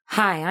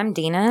Hi, I'm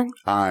Dina.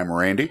 I'm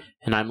Randy.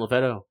 And I'm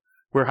Lovetto.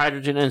 We're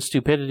Hydrogen and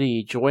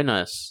Stupidity. Join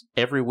us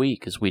every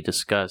week as we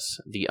discuss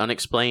the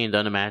unexplained,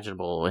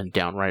 unimaginable, and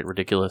downright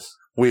ridiculous.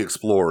 We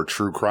explore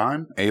true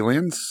crime,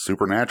 aliens,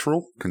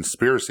 supernatural,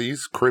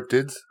 conspiracies,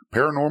 cryptids,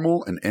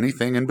 paranormal, and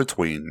anything in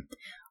between.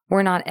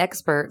 We're not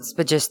experts,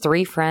 but just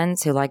three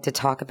friends who like to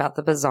talk about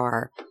the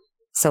bizarre.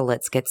 So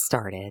let's get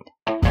started.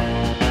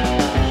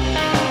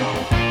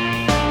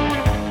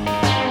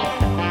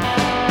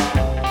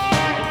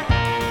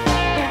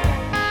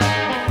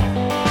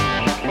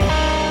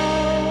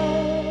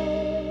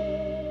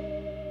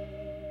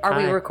 Are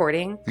we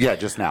recording? Yeah,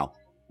 just now.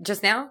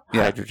 Just now?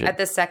 Yeah. Hydrogen. At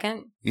this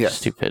second? Yes.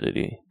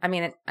 Stupidity. I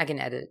mean, I can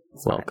edit.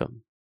 It's fine.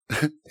 Welcome.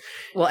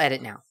 We'll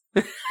edit now.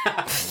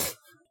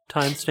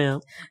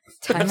 Timestamp.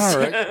 All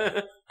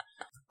right.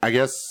 I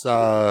guess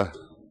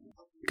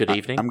Good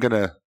evening.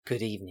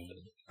 Good evening.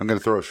 I'm gonna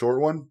throw a short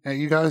one at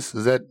you guys.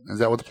 Is that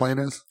what the plan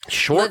is?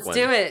 Short Let's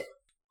do it.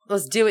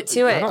 Let's do it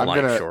to it. don't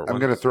like short I'm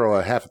ones. gonna throw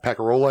a half a pack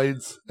of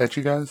Rolaids at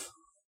you guys.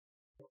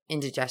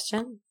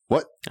 Indigestion?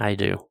 What? I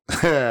do.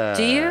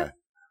 Do you?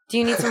 Do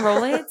you need some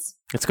Rolaids?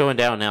 It's going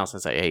down now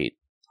since I ate.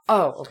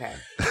 Oh, okay.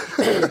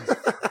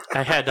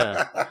 I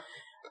had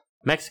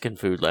Mexican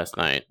food last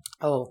night.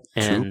 Oh.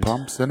 Two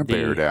pumps and a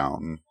bear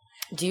down.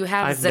 Do you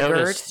have I've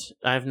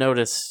Zagurt?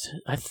 noticed.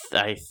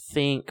 I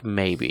think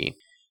maybe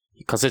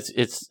because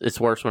it's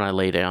worse when I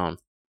lay down.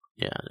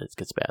 Yeah, it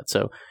gets bad.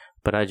 So,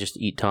 but I just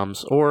eat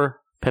Tums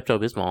or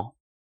Pepto-Bismol.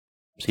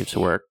 Seems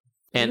to work.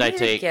 And You I need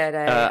to take. get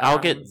I'll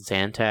get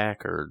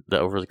Zantac or the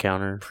over the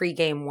counter.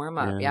 Pre-game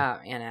warm-up, Yeah.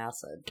 and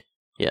acid.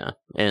 Yeah,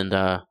 and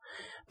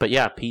but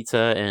yeah,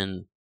 pizza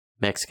and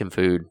Mexican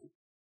food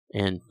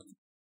and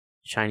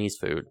Chinese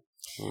food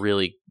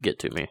really get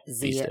to me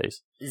these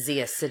days. The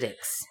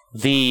acidics.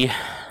 The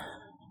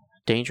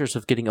dangers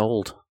of getting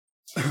old,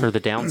 or the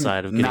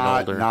downside of getting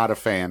older. Not a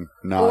fan.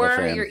 Not Or a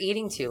fan. you're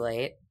eating too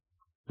late.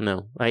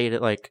 No, I ate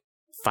at like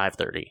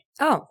 5:30.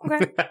 Oh,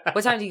 okay.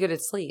 What time do you go to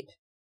sleep?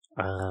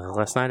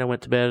 Last night I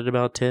went to bed at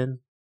about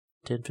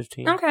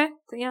 10:15. Okay.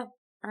 So, yeah.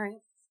 All right.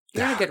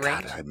 You're in a good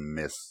range.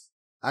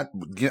 God,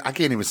 I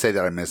can't even say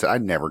that I miss it. I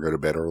never go to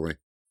bed early.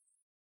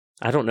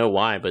 I don't know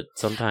why, but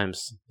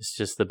sometimes it's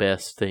just the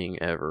best thing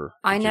ever.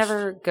 I Just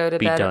never go to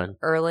be bed done.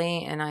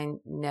 early, and I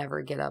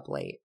never get up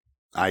late.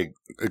 I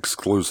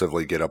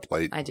exclusively get up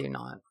late. I do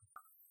not.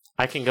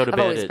 I can go to I've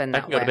bed. always At, been I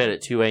that can go to way. bed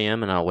at 2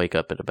 a.m. and I'll wake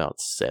up at about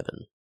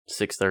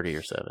 6:30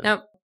 or 7.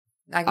 Nope.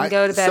 I can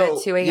go to bed so,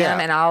 at 2 a.m., yeah.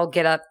 and I'll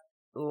get up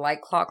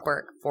like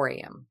clockwork 4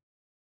 a.m.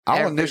 I'll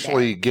every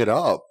initially get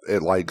up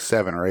at like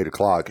 7 or 8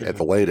 o'clock at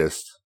the Mm-hmm.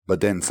 latest, but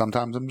then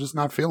sometimes I'm just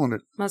not feeling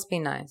it. Must be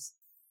nice.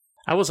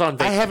 I was on I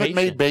vacation. haven't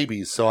made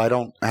babies, so I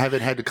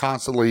haven't had to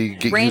constantly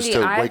get Randy, used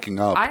to waking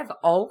up. I've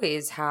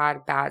always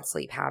had bad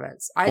sleep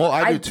habits. Well,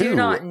 I do do too.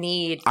 not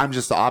need. I'm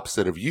just the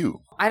opposite of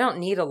you. I don't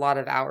need a lot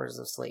of hours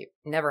of sleep.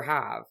 Never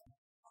have.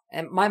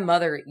 And my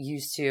mother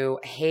used to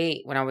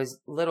hate when I was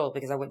little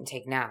because I wouldn't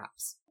take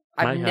naps.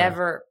 I've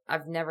never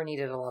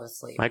needed a lot of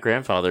sleep. My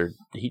grandfather,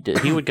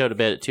 he would go to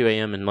bed at 2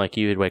 a.m. and like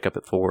you, would wake up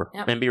at 4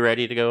 Yep. and be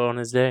ready to go on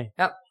his day.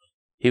 Yep.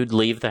 He would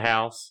leave the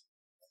house,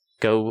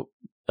 go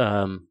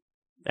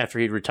after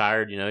he'd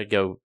retired. He'd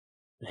go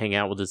hang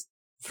out with his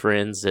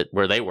friends at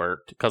where they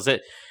worked because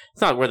it's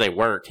not where they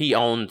worked. He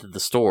owned the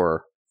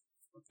store,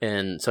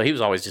 and so he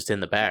was always just in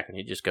the back, and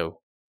he'd just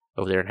go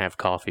over there and have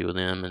coffee with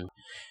them and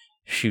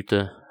shoot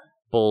the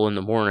bull in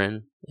the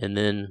morning, and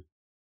then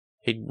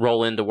he'd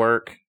roll into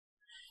work.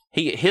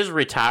 His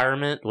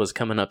retirement was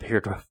coming up here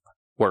to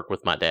work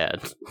with my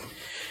dad.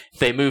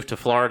 They moved to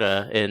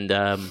Florida,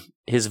 and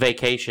his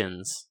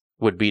vacations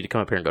would be to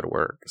come up here and go to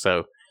work.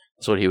 So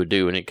that's what he would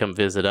do when he'd come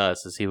visit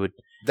us. Is he would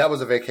That was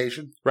a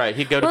vacation? right?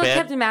 He'd go to Well, it bed.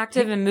 kept him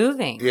active and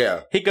moving.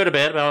 Yeah. He'd go to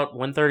bed about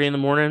 1:30 in the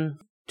morning.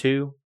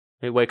 2.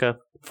 He'd wake up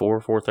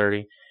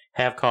 4:30,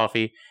 have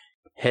coffee,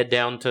 head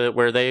down to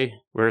where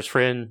his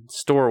friend's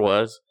store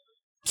was,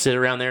 sit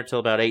around there till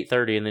about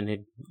 8:30, and then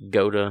he'd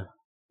go to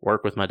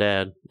work with my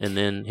dad, and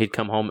then he'd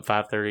come home at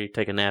 5:30,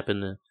 take a nap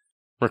in the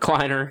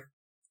recliner,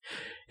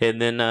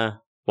 and then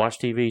watch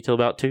TV till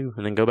about 2,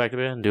 and then go back to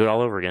bed and do it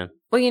all over again.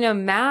 Well,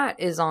 Matt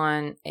is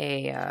on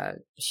a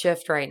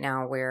shift right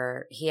now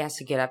where he has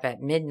to get up at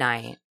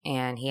midnight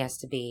and he has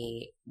to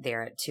be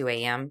there at 2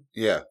 a.m.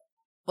 Yeah.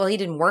 Well, he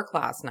didn't work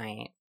last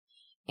night.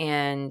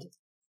 And,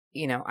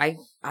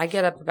 I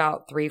get up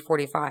about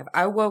 3:45.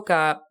 I woke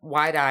up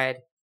wide-eyed,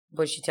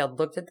 bushy-tailed,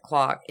 looked at the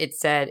clock. It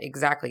said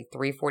exactly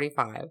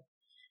 3:45.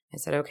 I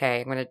said,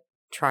 okay, I'm going to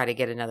try to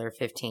get another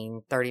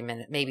 15, 30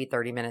 minutes, maybe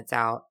 30 minutes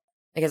out.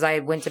 Because I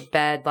went to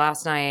bed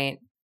last night,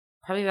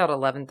 probably about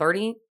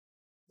 11:30.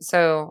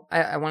 So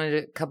I wanted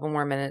a couple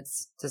more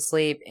minutes to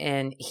sleep.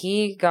 And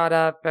he got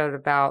up at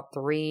about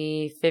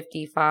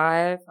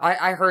 3:55.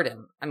 I heard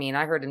him.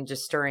 I heard him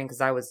just stirring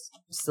because I was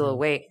still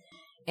awake.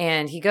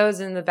 And he goes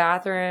in the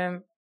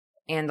bathroom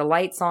and the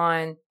light's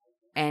on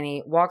and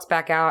he walks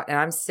back out and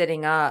I'm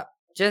sitting up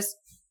just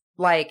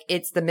like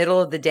it's the middle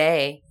of the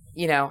day.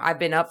 I've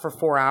been up for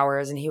 4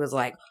 hours and he was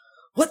like,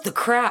 what the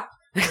crap?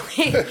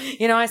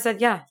 I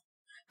said, yeah.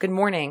 good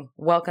morning,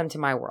 welcome to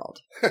my world.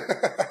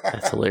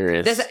 That's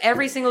hilarious. This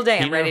every single day,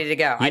 I'm ready to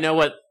go. You know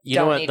what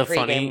the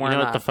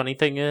pregame funny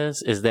thing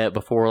is that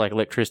before like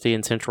electricity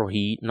and central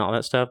heat and all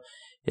that stuff,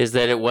 is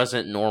that it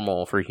wasn't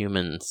normal for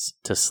humans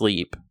to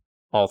sleep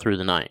all through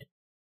the night.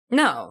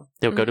 No.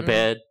 They would go to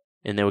bed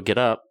and they would get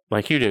up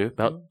like you do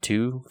about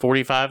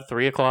 2:45,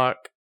 3 o'clock,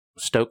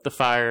 stoke the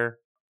fire,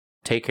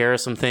 take care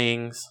of some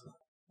things.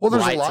 Well,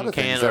 there's a lot of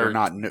things that are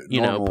not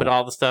normal. Put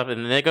all the stuff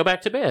and then they go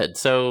back to bed.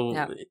 So,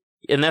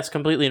 and that's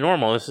completely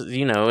normal. This is,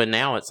 and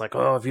now it's like,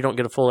 oh, if you don't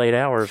get a full 8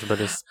 hours,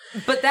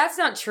 But that's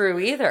not true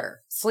either.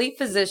 Sleep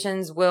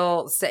physicians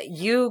will say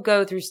you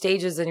go through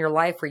stages in your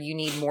life where you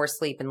need more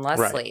sleep and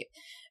less sleep.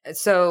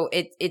 So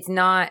it's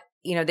not,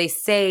 they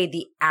say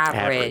the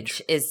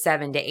average is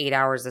 7 to 8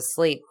 hours of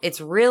sleep.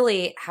 It's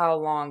really how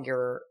long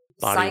your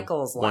body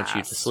cycles last. wants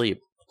you to sleep.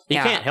 You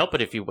can't help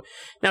it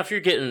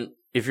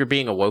if you're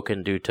being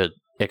awoken due to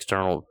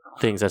external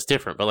things, that's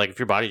different. But like if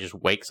your body just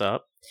wakes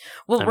up.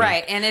 Well,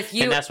 and if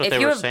you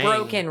have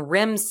broken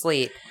REM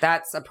sleep,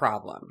 that's a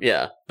problem.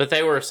 Yeah. But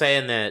they were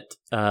saying that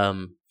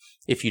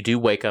if you do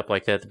wake up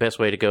like that, the best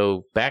way to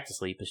go back to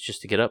sleep is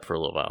just to get up for a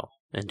little while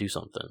and do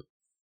something.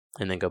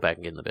 And then go back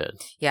and get in the bed.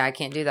 Yeah, I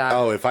can't do that.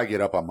 Oh, if I get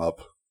up, I'm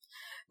up.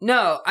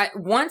 No,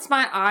 once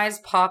my eyes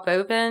pop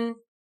open,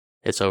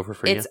 it's over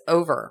for you. It's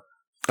over.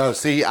 Oh,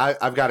 see,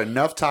 I've got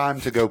enough time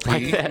to go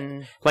pee,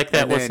 like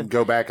that, and then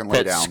go back and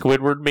lay down.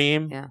 Squidward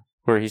meme,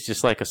 where he's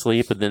just like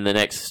asleep, and then the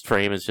next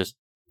frame is just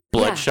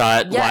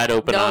bloodshot, wide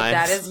open eyes.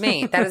 That is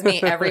me. That is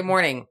me every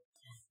morning.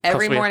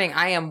 Every morning,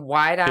 I am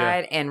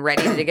wide-eyed and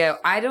ready to go.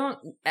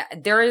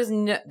 There is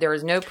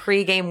no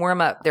pregame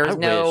warm-up. There's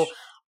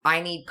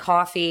I need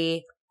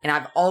coffee. And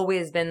I've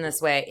always been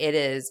this way.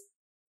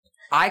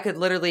 I could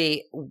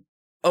literally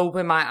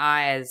open my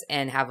eyes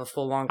and have a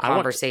full-on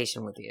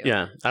conversation with you.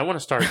 Yeah. I want to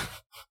start.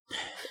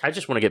 I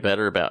just want to get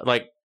better about,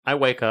 like, I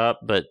wake up,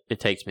 but it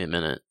takes me a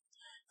minute.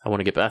 I want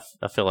to get back.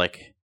 I feel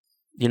like,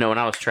 when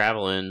I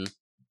was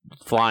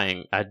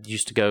flying, I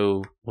used to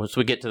go, once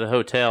we get to the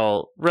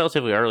hotel,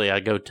 relatively early,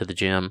 I'd go to the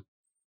gym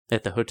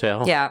at the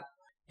hotel. Yeah.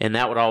 And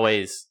that would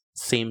always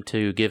seem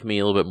to give me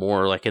a little bit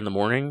more, like in the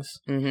mornings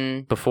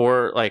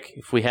before, like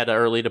if we had an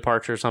early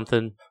departure or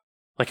something,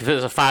 like if it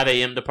was a 5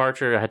 a.m.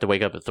 departure, I had to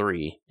wake up at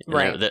 3.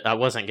 Right. I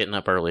wasn't getting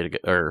up earlier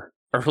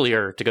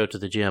to go to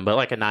the gym, but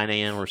like a 9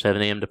 a.m. or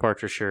 7 a.m.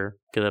 departure, sure.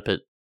 Get up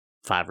at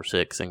 5 or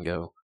 6 and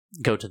go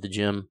to the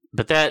gym.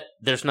 But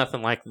there's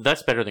nothing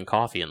that's better than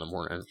coffee in the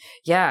morning.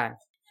 Yeah.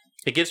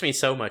 It gives me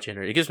so much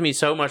energy. It gives me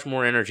so much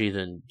more energy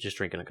than just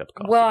drinking a cup of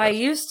coffee.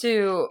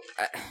 Well,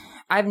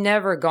 I've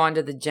never gone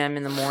to the gym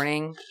in the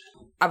morning.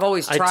 I've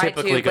always tried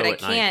to, but I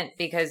can't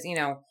because,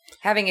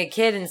 having a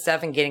kid and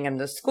stuff and getting him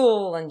to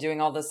school and doing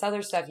all this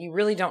other stuff, you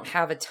really don't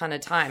have a ton of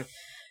time.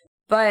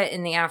 But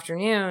in the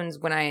afternoons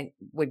when I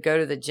would go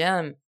to the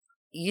gym,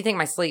 you think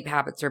my sleep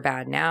habits are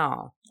bad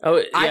now. Oh,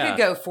 yeah. I could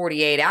go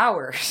 48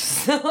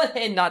 hours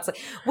and not sleep.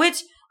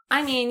 Which,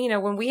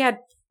 when we had,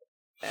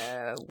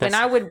 when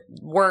I would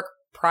work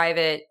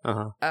private,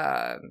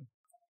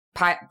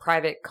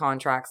 private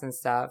contracts and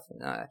stuff,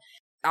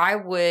 I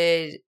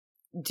would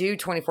do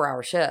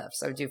 24-hour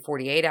shifts. I would do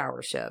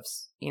 48-hour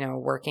shifts,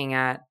 working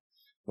at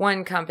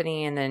one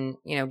company and then,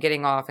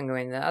 getting off and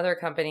going to the other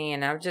company.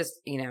 And I would just,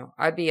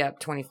 I'd be up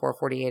 24,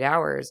 48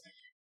 hours.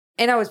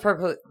 And I was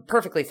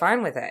perfectly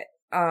fine with it.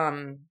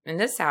 And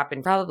this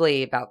happened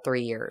probably about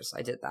 3 years.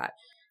 I did that.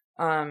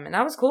 And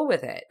I was cool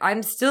with it.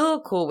 I'm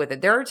still cool with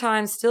it. There are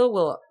times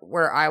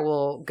where I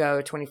will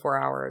go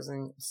 24 hours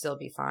and still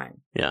be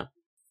fine. Yeah.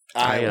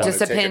 I just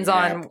depends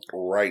on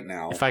right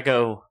now. If I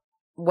go,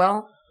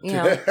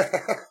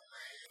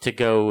 to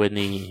go in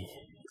the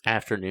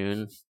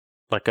afternoon,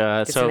 like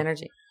get some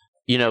energy.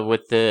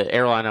 With the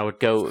airline, I would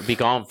be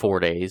gone 4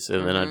 days,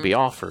 and then I'd be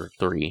off for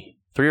 3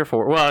 or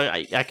 4. Well,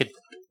 I could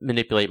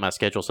manipulate my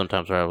schedule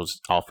sometimes where I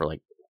was off for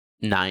like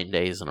 9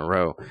 days in a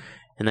row,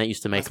 and that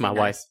used to make my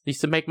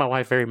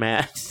wife very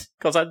mad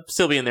because I'd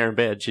still be in there in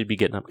bed. She'd be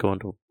getting up, going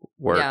to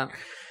work. Yeah.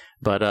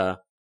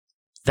 But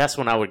that's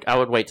when I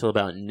would wait till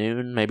about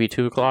noon, maybe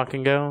 2 o'clock,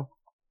 and go.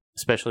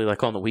 Especially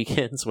like on the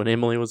weekends when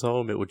Emily was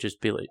home, it would just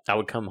be like, I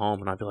would come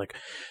home and I'd be like,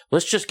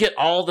 let's just get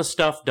all the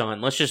stuff done.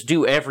 Let's just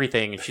do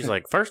everything. And she's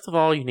like, first of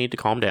all, you need to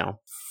calm down.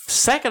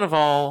 Second of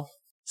all,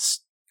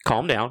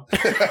 calm down.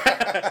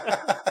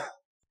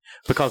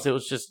 Because it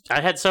was just,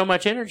 I had so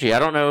much energy. I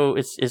don't know.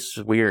 It's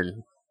weird.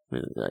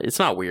 It's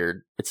not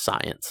weird. It's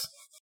science.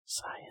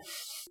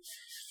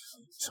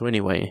 So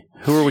anyway,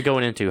 who are we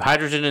going into?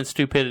 Hydrogen and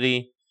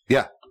Stupidity.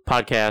 Yeah.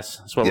 Podcast.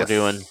 That's what we're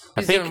doing.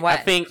 I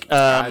think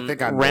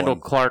Randall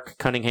Clark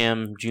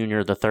Cunningham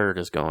Jr. the third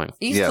is going. Are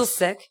you still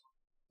sick?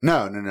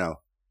 No.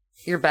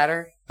 You're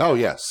better? Oh,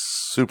 yes.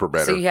 Super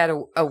better. So you had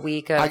a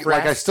week of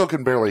rest? I still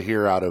can barely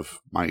hear out of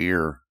my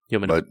ear. You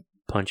want me to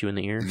punch you in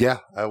the ear? Yeah,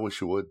 I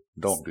wish you would.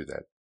 Don't do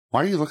that.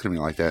 Why are you looking at me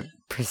like that?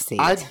 Proceed.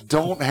 I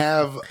don't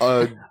have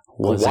a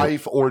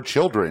wife or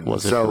children,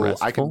 so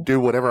I can do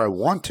whatever I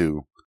want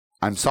to.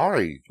 I'm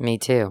sorry. Me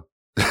too.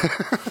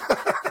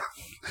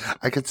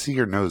 I could see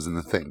your nose in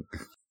the thing.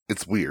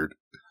 It's weird.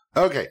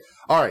 Okay.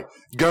 All right.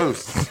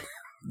 Ghosts.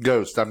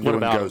 Ghost. I'm What doing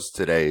about- ghosts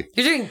today.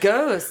 You're doing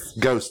ghosts.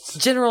 Ghosts.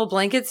 General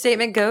blanket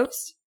statement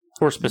ghosts?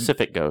 Or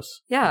specific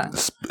ghosts. Yeah.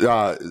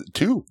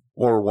 2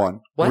 or 1.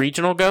 What?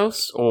 Regional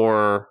ghosts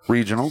or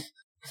Regional.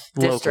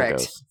 local District.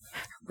 ghosts?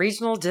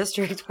 Regional,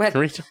 district, what?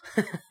 Regional.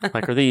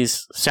 Like, are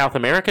these South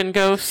American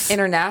ghosts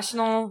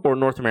International, or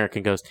North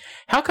American ghosts?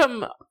 How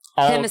come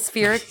all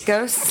hemispheric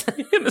ghosts?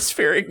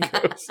 hemispheric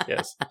ghosts?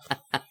 Yes.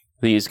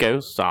 These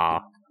ghosts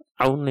are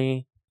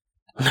only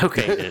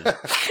located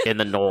in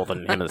the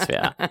northern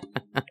hemisphere.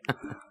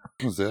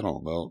 What's that all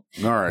about?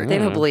 All right. They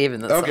don't believe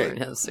in the Okay. southern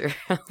hemisphere.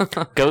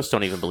 Ghosts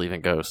don't even believe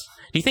in ghosts.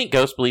 Do you think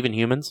ghosts believe in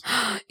humans?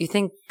 You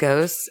think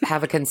ghosts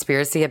have a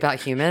conspiracy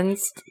about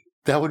humans?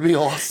 That would be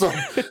awesome.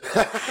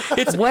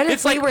 It's What if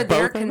it's we like were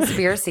their both-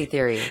 conspiracy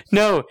theory?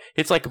 No,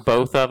 it's like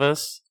both of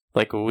us.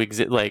 Like we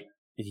like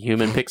the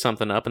human picks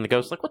something up, and the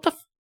ghost like, what the?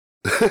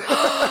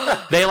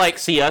 They like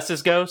see us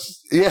as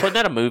ghosts. Yeah. Wasn't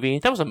that a movie?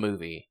 That was a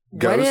movie. What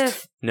Ghost?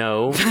 if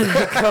No,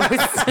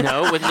 ghosts?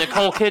 no, with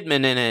Nicole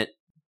Kidman in it.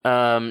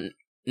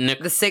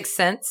 The Sixth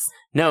Sense?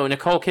 No,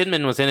 Nicole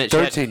Kidman was in it. She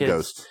had 13 kids.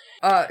 ghosts.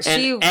 And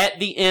She at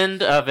the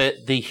end of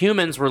it, the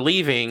humans were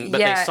leaving,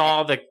 but Yeah.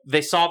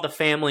 they saw the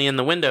family in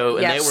the window,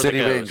 and Yeah. they were City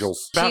the of ghosts.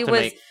 Angels. About She to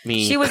was- make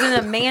me. she was in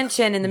a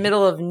mansion in the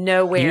middle of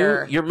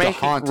nowhere. You're making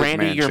haunted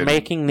Randy. You're mansion.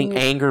 making the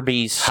anger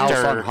bees House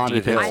stir on Haunted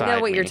deep Hill. I inside know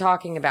what me. you're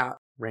talking about.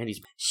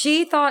 Randy's.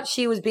 She thought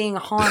she was being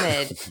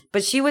haunted,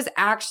 but she was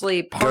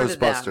actually part of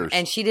them, Ghostbusters.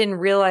 and she didn't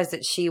realize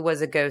that she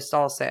was a ghost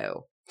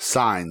also.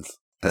 Signs.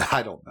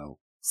 I don't know.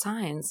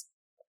 Signs.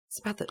 It's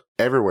about the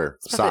Everywhere.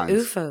 it's about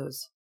the Signs.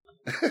 UFOs.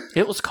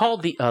 It was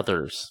called The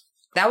Others.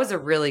 That was a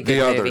really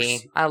good The movie.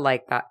 Others. I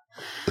like that.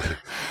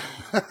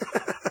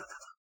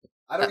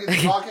 I don't get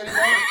to talk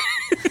anymore.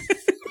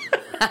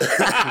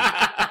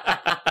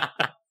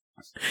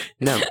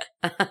 No.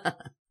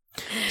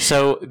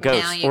 So Now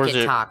ghosts, you or can is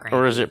it, talk,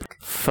 or is it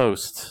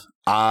Phosts?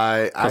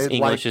 I'd English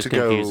like is to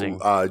confusing.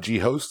 go G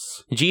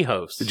hosts.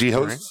 G-hosts. G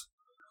hosts.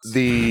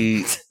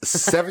 The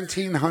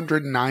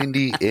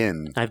 1790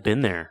 Inn. Right? I've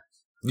been there.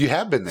 You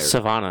have been there.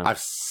 Savannah. I've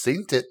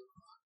seen it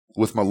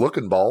with my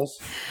looking balls.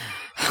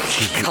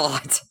 Oh,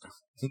 God.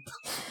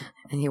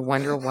 And you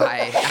wonder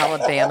why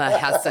Alabama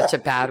has such a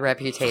bad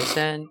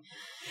reputation.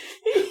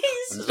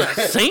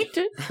 Saint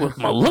it with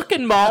my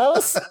looking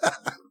balls.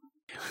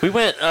 We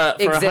went for a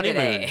Exhibit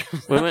honeymoon. A.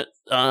 We went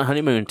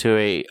honeymoon to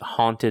a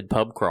haunted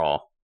pub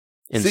crawl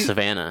in See,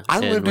 Savannah. I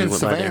and lived we in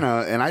went by there.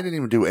 Savannah and I didn't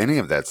even do any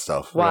of that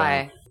stuff.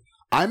 Why?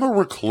 I'm a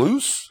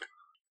recluse.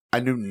 I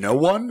knew no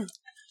one.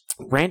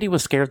 Randy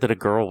was scared that a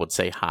girl would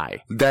say hi,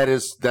 That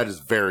is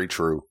very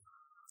true.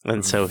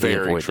 and so he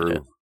Very avoided true.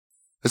 it.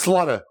 It's a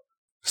lot of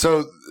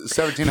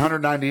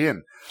 1790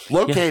 Inn,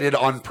 located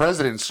on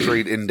President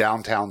Street in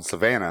downtown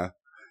Savannah.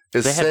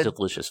 Is They have said,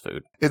 delicious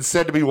food. it's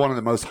said to be one of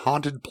the most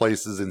haunted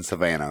places in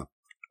Savannah.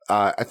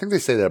 I think they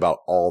say that about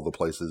all the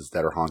places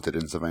that are haunted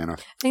in Savannah. I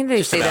think they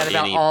Just say that about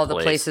about any all the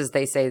place. places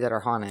they say that are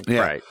haunted. Yeah.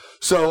 Right.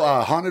 So,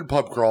 haunted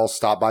pub crawl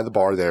stopped by the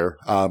bar there.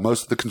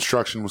 Most of the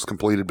construction was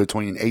completed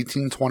between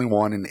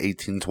 1821 and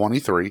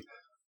 1823.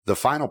 The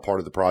final part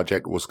of the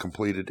project was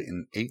completed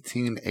in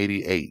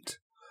 1888.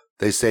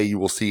 They say you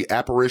will see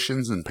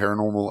apparitions and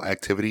paranormal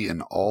activity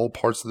in all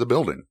parts of the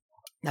building.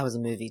 That was a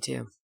movie,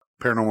 too.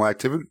 Paranormal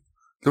activity?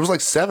 There was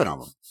like 7 of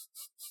them.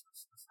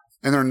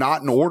 And they're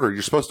not in order.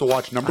 You're supposed to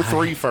watch number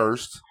 3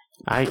 first.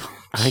 I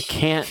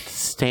can't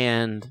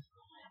stand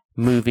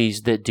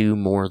movies that do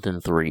more than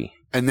 3.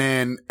 And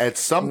then at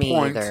some Me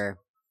point, either.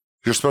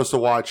 you're supposed to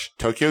watch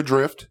Tokyo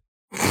Drift.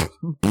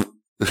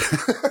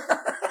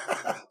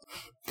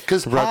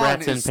 Because Han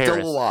Rugrats in is still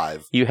Paris.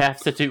 alive. You have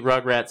to do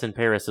Rugrats in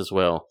Paris as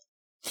well.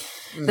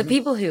 The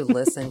people who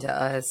listen to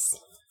us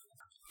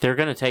They're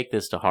going to take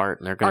this to heart,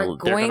 and they're are going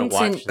going to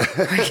watch.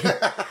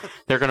 to.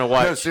 They're going to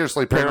watch No,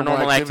 seriously,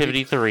 Paranormal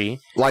Activity 3.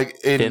 Like,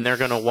 Then they're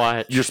going to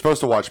watch you're supposed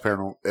to watch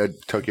Paranormal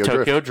Tokyo Drift.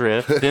 Tokyo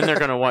Drift. Then they're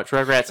going to watch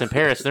Rugrats in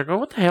Paris. They're going,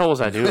 what the hell was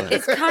I doing?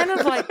 It's kind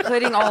of like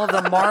putting all of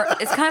the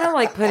It's kind of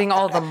like putting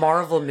all the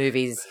Marvel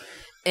movies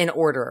in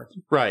order,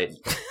 Right.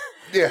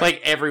 Yeah.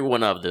 Like every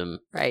one of them.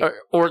 right?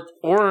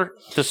 Or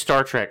the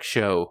Star Trek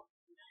show.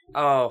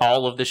 Oh,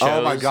 All of the shows.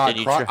 Oh my God! and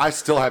you I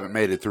still haven't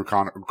made it through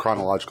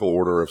chronological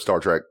order of Star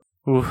Trek.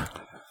 Oof.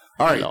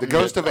 All right, Oh, the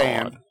Ghost good of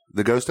Anne. God.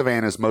 The Ghost of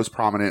Anne is most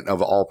prominent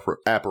of all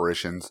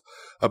apparitions.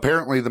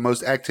 Apparently, the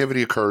most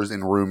activity occurs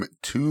in room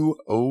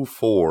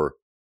 204.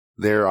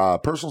 Their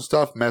personal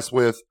stuff messed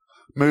with,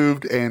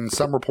 moved, and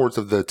some reports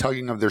of the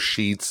tugging of their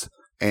sheets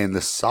and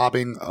the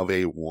sobbing of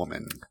a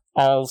woman.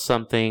 All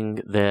something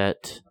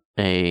that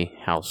a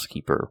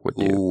housekeeper would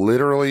do.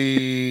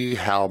 Literally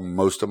how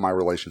most of my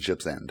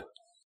relationships end.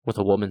 With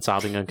a woman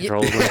sobbing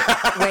uncontrollably.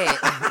 wait.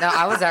 No,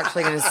 I was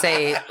actually going to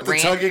say The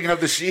tugging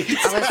of the sheets.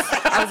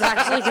 I was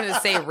actually going to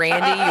say,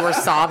 Randy, you were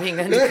sobbing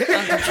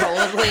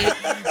uncontrollably.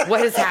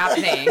 What is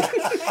happening?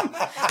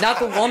 Not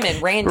the woman,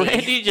 Randy.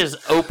 Randy just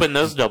opened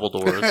those double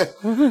doors.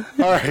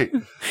 All right.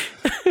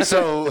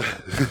 So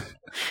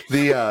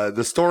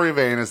The story of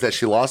Anne is that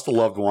she lost a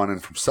loved one,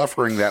 and from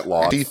suffering that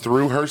loss, she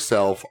threw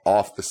herself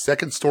off the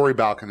second-story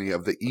balcony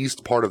of the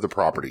east part of the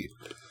property.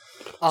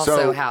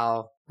 Also,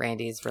 how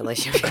Randy's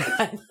relationship.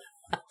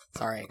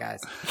 Sorry, guys.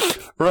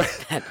 Right.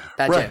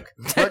 Bad joke.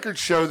 Records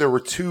show there were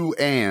two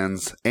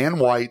Anns, Ann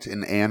White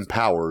and Ann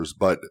Powers,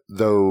 but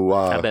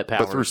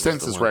through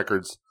census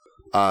records,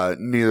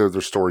 neither of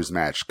their stories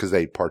matched because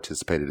they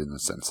participated in the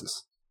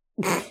census.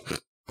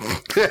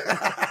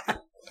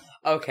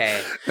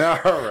 Okay.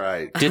 All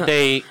right. Did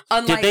they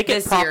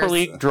get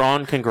properly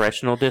drawn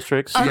congressional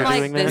districts?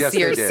 Unlike this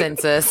year's Yes,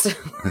 census.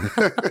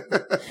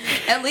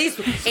 At least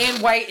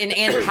Ann White and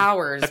Ann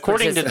Powers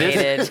according to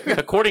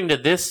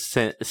this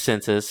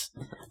census,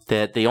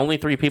 that the only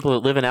 3 people that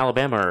live in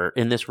Alabama are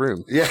in this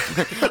room. Yeah.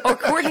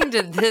 According to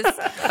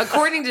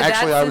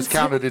Actually, I was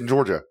counted in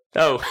Georgia.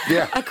 Oh.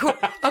 Yeah.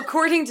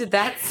 According to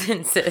that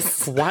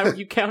census. Why were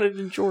you counted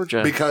in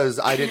Georgia? Because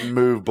I didn't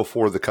move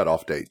before the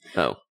cutoff date.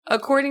 Oh.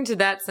 According to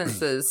that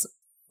census,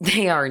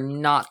 they are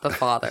not the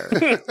father.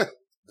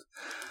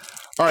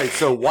 All right,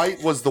 so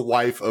White was the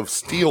wife of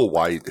Steele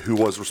White, who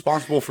was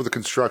responsible for the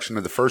construction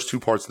of the first 2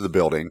 parts of the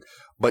building,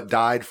 but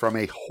died from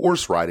a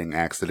horse riding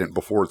accident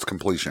before its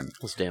completion.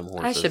 Those damn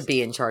horses. I should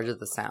be in charge of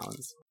the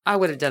sounds. I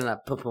would have done a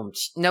boom.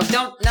 No,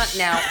 don't, not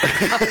now.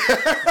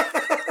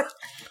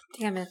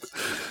 Damn it.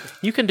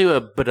 You can do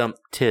a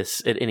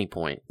badump-tis at any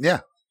point.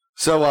 Yeah.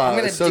 So, I'm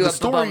going to do the a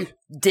story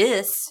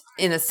diss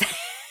in a second.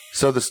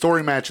 So the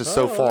story matches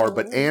so far,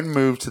 but Anne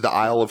moved to the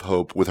Isle of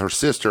Hope with her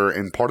sister,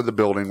 and part of the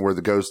building where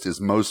the ghost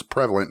is most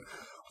prevalent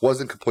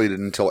wasn't completed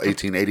until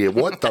 1888.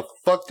 What the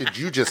fuck did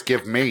you just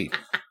give me?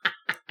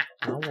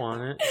 I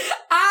want it.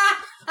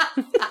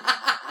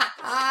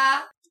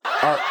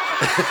 All right.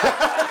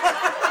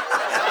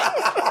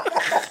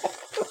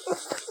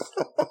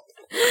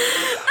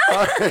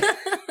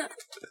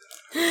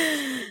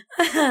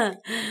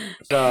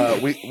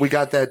 We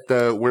got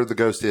that where the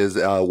ghost is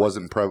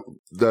wasn't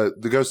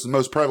the ghost is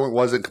most prevalent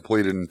wasn't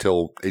completed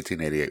until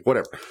 1888.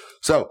 Whatever.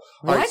 So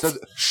all right, so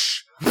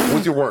shh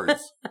with your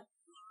words.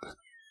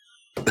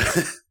 Wait,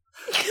 say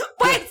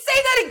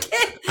that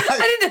again.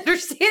 I didn't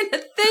understand the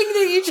thing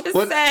that you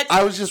just said.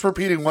 I was just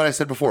repeating what I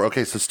said before.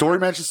 Okay, so story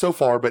matches so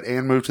far, but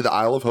Anne moved to the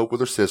Isle of Hope with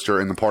her sister,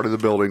 and the part of the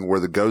building where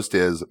the ghost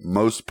is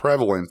most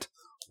prevalent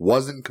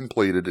wasn't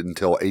completed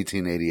until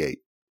 1888.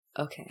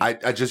 Okay.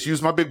 I just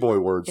used my big boy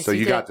words, Yes, so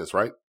you did. got this,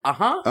 right?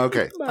 Uh-huh.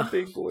 Okay. My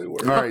big boy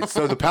word. All right,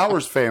 so the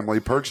Powers family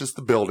purchased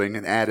the building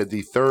and added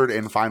the third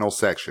and final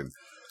section.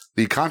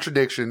 The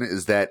contradiction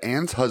is that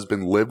Anne's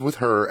husband lived with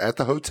her at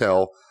the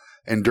hotel,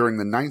 and during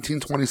the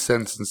 1920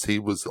 census, he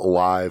was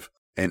alive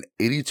and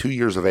 82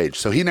 years of age.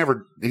 So he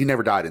never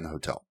died in the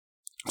hotel.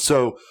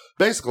 So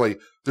basically,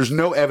 there's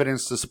no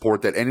evidence to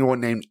support that anyone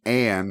named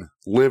Anne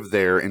lived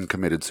there and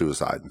committed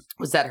suicide.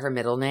 Was that her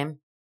middle name?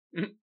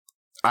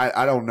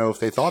 I don't know if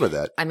they thought of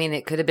that. I mean,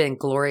 it could have been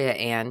Gloria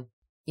Ann.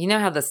 You know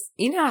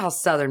how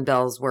Southern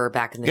belles were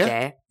back in the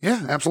day?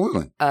 Yeah,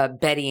 absolutely.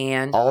 Betty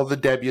Ann, All the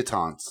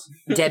debutantes.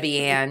 Debbie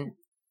Ann,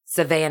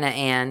 Savannah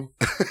Ann.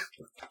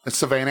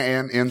 Savannah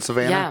Ann in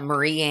Savannah? Yeah,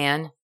 Marie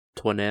Ann.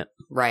 Twinette.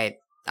 Right.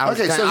 So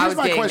here's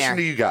my question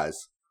to you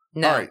guys.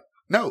 No. All right.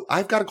 No,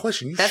 I've got a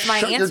question. You That's my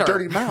shut answer. your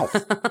dirty mouth.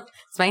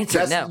 That's my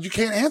answer. No. You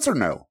can't answer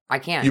no. I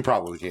can't. You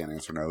probably can't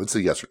answer no. It's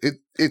a yes.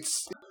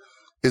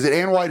 Is it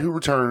Ann White who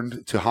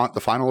returned to haunt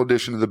the final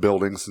edition of the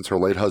building since her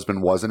late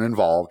husband wasn't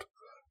involved?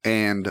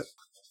 And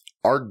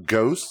are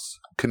ghosts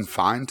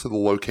confined to the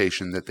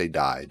location that they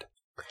died?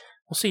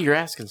 Well, see, you're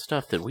asking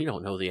stuff that we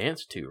don't know the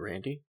answer to,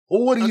 Randy.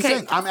 Well, what do you Okay.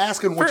 think? I'm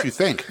asking what you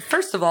think.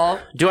 First of all,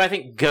 Do I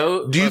think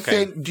Do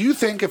you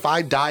think if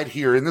I died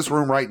here in this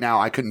room right now,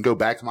 I couldn't go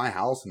back to my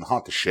house and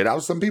haunt the shit out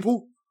of some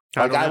people?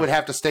 Like I would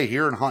have to stay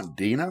here and haunt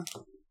Dina?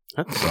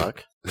 That'd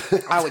suck.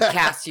 I would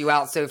cast you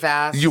out so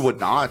fast. You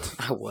would not.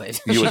 I would.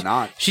 You would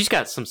not. She's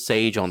got some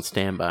sage on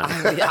standby.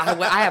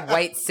 I have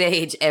white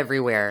sage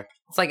everywhere.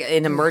 It's like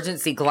in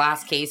emergency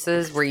glass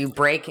cases where you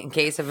break in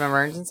case of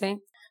emergency.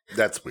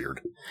 That's weird.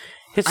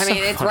 It's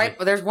It's funny. right.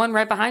 There's one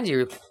right behind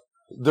you.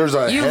 There's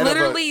a You head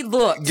literally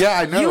looked. Yeah,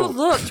 I know. You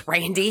looked,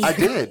 Randy. I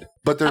did.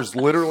 But there's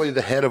literally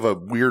the head of a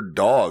weird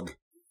dog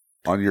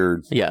on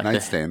your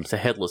nightstand. It's a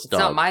headless It's dog.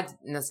 not my.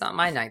 That's not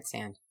my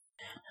nightstand.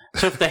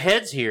 So if the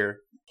head's here,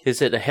 is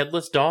it a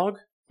headless dog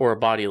or a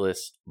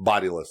bodiless?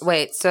 Bodiless.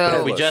 Wait. So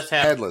Headless. we just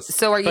have- Headless.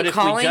 So are But you if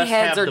we calling just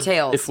heads have or the-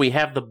 tails? If we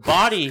have the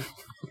body,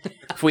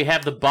 if we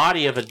have the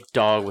body of a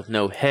dog with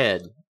no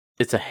head,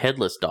 it's a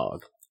headless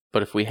dog.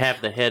 But if we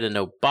have the head and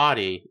no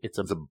body, it's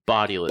a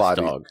bodiless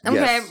body. dog. Okay.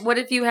 Yes. What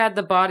if you had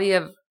the body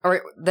of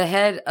or the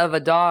head of a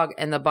dog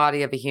and the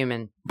body of a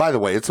human? By the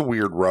way, it's a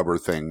weird rubber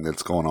thing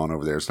that's going on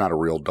over there. It's not a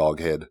real dog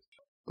head.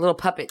 Little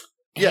puppet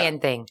Yeah.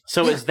 hand thing.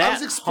 So Yeah, is that I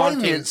was explaining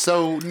haunting? it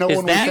so no Is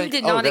one that- would You think,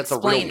 did not that's a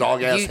explain real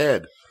dog-ass it.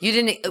 head. You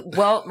didn't.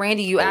 Well,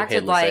 Randy, you Oh, acted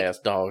headless like ass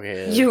dog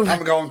head. you.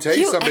 I'm going to take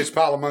You- somebody's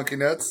pile of monkey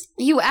nuts.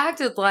 You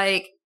acted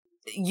like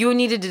you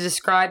needed to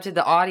describe to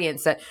the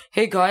audience that,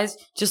 hey guys,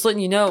 just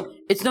letting you know,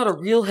 it's not a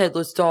real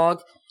headless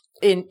dog.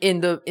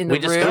 in the We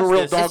room. discussed A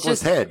real this. dog It's with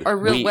just- head. or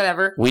real We-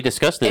 whatever. We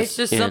discussed this It's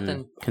just in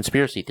something.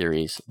 conspiracy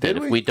theories that Did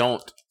if we? we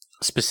don't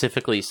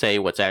specifically say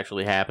what's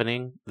actually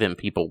happening, then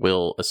people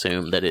will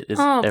assume that it is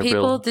Oh, a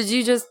people, real. did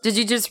you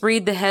just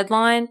read the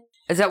headline?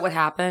 Is that what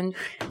happened?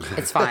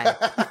 It's fine.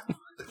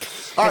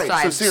 All right,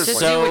 fine. so seriously, Just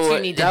do what you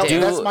need to do.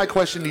 that's my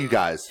question to you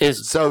guys.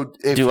 Is- so,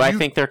 if Do I you-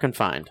 think they're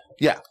confined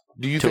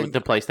Do you to think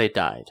the place they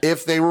died?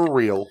 if they were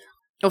real?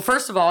 Well,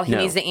 first of all, he No.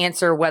 needs to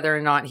answer whether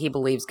or not he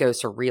believes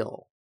ghosts are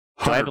real.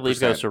 Do I believe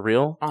ghosts are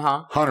real?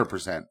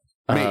 100%.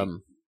 Me,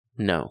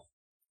 No.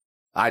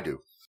 I do.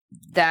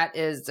 That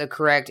is the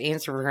correct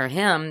answer for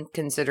him,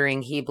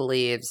 considering he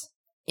believes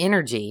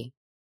energy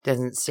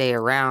doesn't stay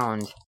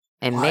around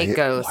and make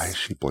ghosts. Why is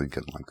she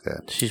blinking like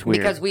that? She's weird.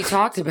 Because we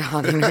talked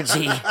about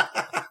energy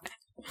a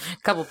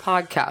couple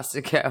podcasts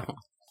ago.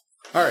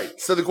 All right.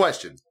 So the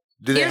question: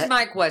 Here's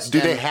my question. Do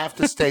they have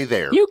to stay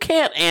there? You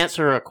can't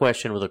answer a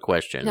question with a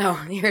question. No,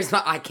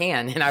 I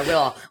can, and I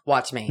will.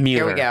 Watch me. Mute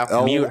Here we her.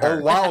 go. Mute her.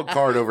 Oh, wild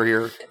card over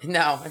here.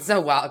 No, it's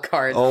no wild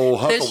card.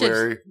 Oh, This should-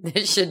 Huckleberry.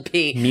 This should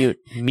be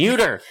Mute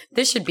her.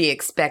 This should be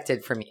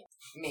expected from you.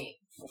 Me.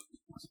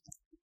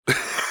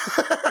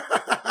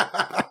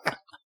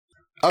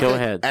 Okay, Go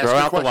ahead. ask Throw your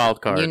out the question.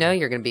 wild card. You know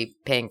you're going to be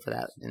paying for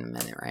that in a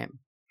minute, right?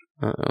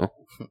 Uh-oh.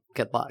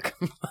 Good luck.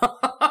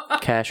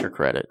 Cash or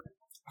credit?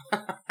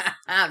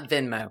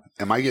 Venmo.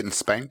 Am I getting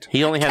spanked?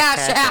 He only has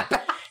Cash Cash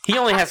App. He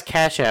only has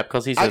Cash App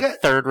because he's I a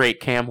got-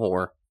 third-rate cam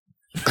whore.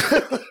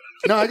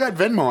 No, I got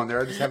Venmo on there.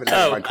 I just haven't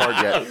added my card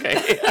yet.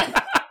 Okay.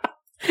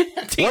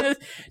 Dina's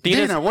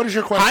Dina, what is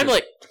your question?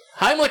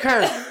 Heimlich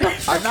her.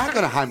 I'm not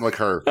going to Heimlich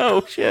her.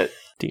 Oh shit.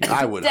 Dina.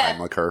 I would Death.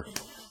 Heimlich her.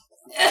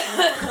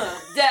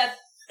 Death.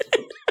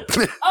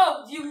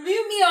 Oh, you mute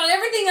me on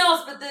everything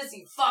else but this,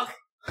 you fuck.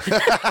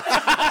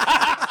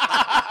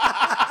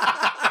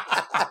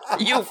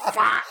 You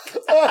fuck.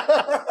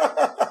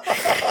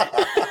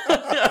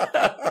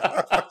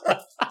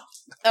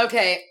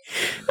 Okay,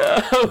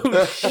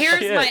 Oh,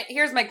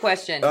 here's my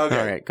question. Okay.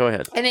 All right, go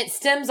ahead. And it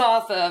stems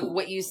off of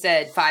what you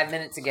said 5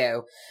 minutes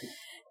ago.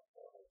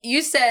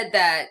 You said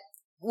that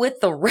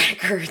with the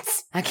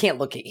records, I can't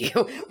look at you,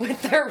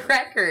 with the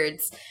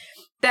records,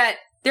 that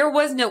there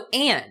was no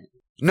Anne.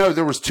 No,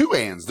 there was two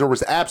Anns. There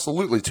was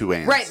absolutely two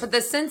Anns. Right, but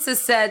the census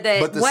said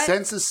that. But the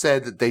census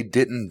said that they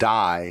didn't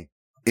die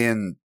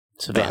in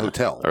Savannah. the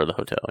hotel. Or the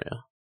hotel, yeah.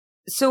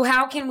 So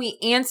how can we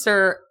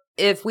answer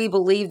if we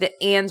believe that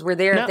Anns were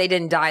there No. if they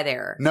didn't die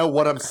there? No,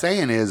 what I'm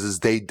saying is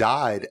they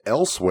died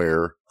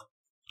elsewhere.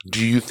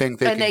 Do you think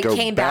they And could they go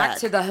came back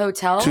to the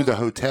hotel? to the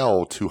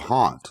hotel to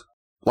haunt?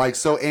 Like,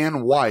 so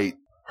Ann White,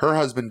 her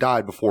husband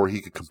died before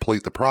he could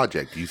complete the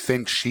project. You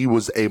think she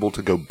was able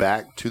to go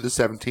back to the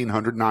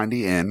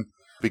 1790 Inn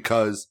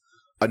because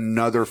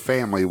another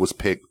family was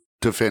picked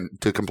to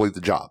complete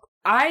the job?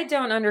 I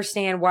don't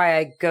understand why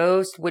a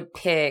ghost would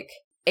pick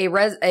a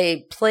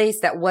place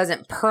that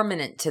wasn't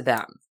permanent to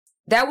them.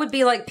 That would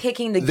be like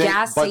picking the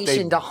gas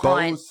station to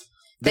haunt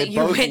that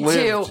you went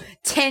to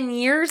 10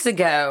 years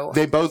ago.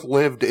 They both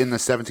lived in the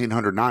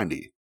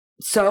 1790.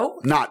 So?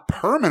 Not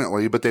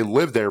permanently, but they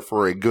lived there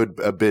for a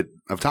bit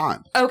of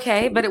time.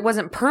 Okay, but it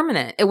wasn't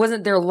permanent. It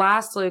wasn't their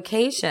last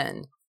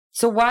location.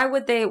 So why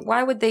would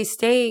they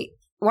stay?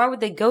 Why would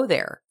they go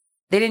there?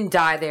 They didn't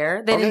die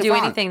there. They didn't Okay, do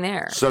fine. anything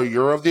there. So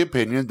you're of the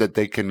opinion that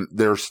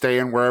they're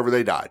staying wherever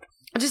they died.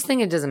 I just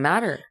think it doesn't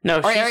matter. No,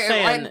 Or-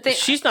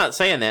 she's not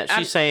saying that.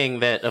 She's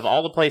saying that of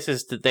all the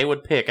places that they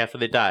would pick after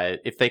they die,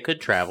 if they could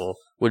travel,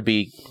 would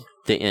be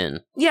the inn.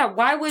 Yeah,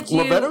 why would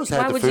you? Levetto's why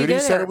had the would you food. go He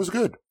said there? it was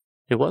good.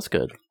 It was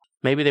good.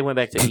 Maybe they went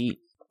back to eat.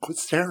 Quit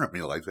staring at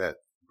me like that.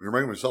 You're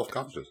making me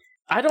self-conscious.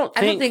 I don't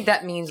I don't think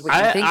that means what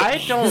you I- think. I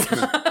it means.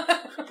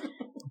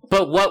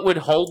 But what would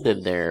hold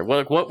them there?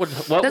 What would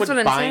That's what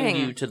I'm bind saying.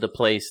 you to the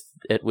place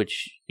at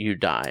which you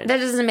died? That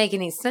doesn't make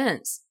any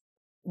sense.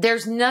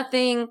 There's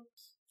nothing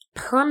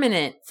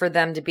permanent for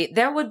them to be.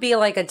 There would be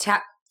like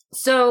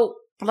so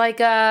like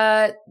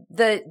the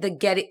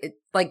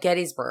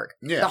Gettysburg.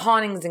 Yeah. The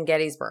hauntings in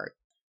Gettysburg.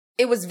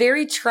 It was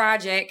very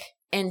tragic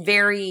and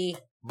very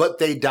But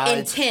they died.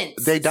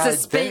 intense. They died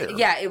there.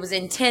 Yeah, it was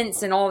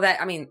intense and all that.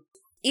 I mean,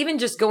 even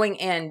just going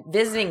and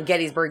visiting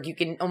Gettysburg, you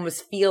can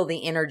almost feel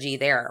the energy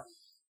there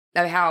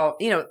of how,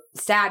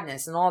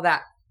 sadness and all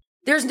that.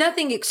 There's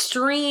nothing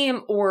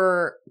extreme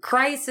or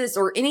crisis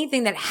or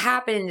anything that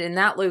happened in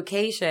that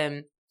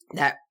location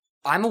that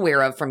I'm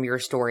aware of from your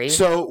story.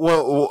 So,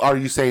 well, are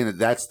you saying that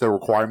that's the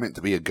requirement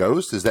to be a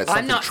ghost? Is that I'm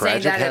something not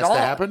saying tragic that has at all.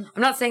 to happen?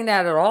 I'm not saying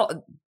that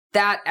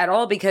at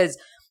all because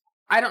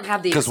I don't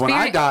have the Because experience.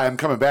 when I die, I'm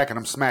coming back and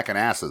I'm smacking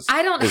asses.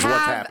 I don't is what's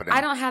have happening.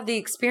 I don't have the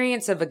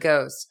experience of a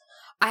ghost.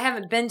 I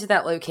haven't been to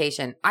that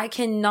location. I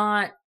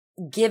cannot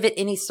give it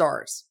any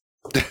stars.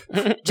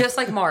 Just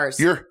like Mars.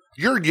 Your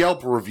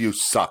Yelp review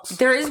sucks.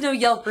 There is no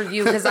Yelp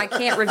review because I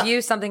can't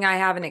review something I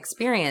haven't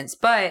experienced,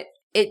 but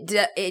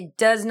it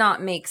does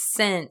not make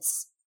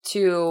sense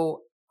to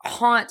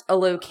haunt a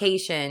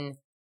location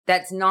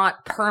that's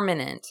not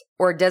permanent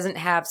or doesn't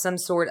have some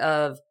sort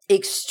of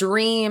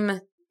extreme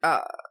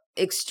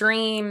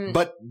extreme.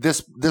 But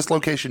this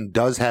location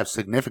does have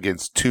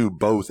significance to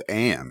both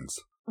Anns.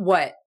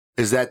 What?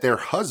 Is that their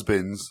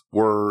husbands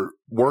were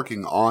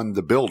working on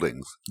the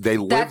buildings. They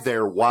lived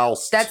there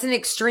whilst... That's an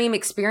extreme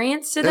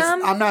experience to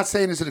them? I'm not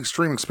saying it's an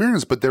extreme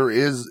experience, but there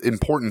is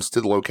importance to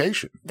the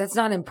location. That's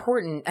not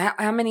important.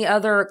 How many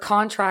other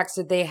contracts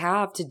did they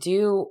have to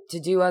do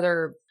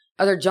other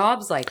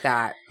jobs like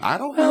that? I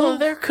don't know. Well,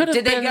 there could have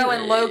been... Did they go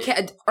and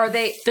locate... Are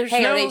they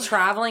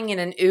traveling in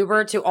an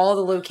Uber to all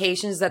the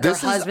locations that their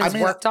husbands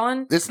worked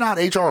on? It's not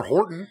H.R.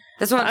 Horton.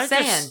 That's what I'm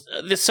saying.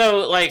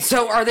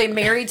 So are they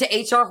married to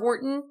H.R.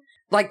 Horton?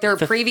 Like their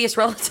previous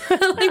relative?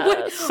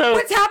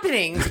 What's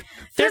happening?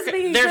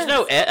 There's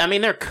no... I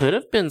mean, there could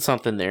have been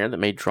something there that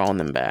may draw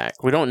them back.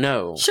 We don't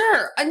know.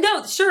 Sure.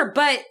 Sure.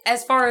 But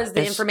as far as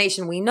the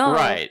information we know,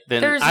 right,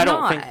 then I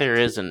don't think there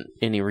isn't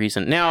any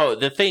reason. Now,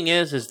 the thing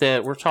is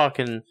that we're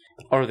talking,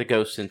 are the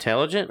ghosts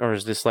intelligent, or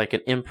is this like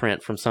an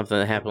imprint from something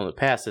that happened in the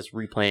past that's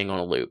replaying on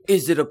a loop?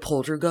 Is it a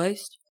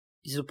poltergeist?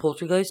 Is it a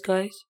poltergeist,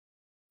 guys?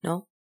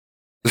 No?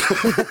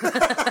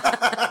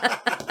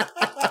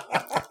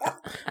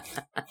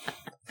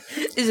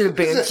 Is it a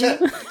banshee?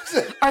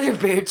 Are there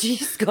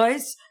banshees,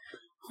 guys?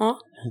 Huh?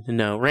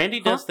 No.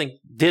 Randy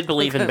did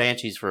believe in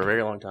banshees for a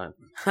very long time.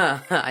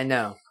 I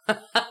know.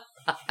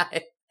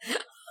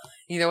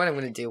 You know what I'm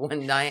going to do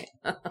one night?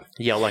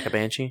 Yell like a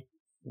banshee?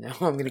 No,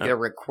 I'm going to get a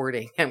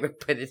recording. I'm going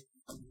to put it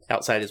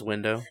outside his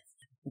window.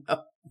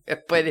 No,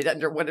 put it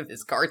under one of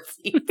his car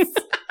seats.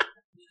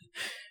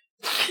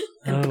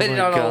 And put it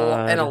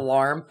on an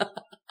alarm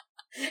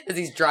as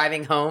he's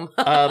driving home.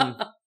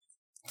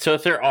 So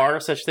if there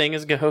are such thing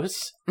as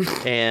ghosts,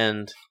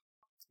 and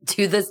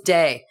to this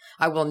day,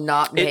 I will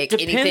not make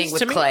anything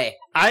with clay.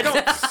 I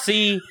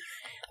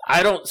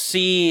don't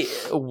see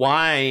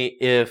why,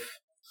 if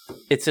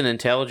it's an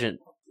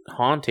intelligent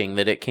haunting,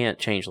 that it can't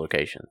change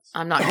locations.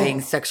 I'm not being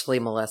sexually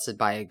molested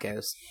by a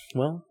ghost.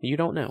 Well, you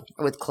don't know.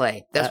 With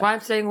clay. That's why I'm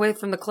staying away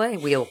from the clay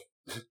wheel.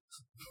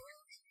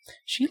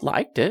 She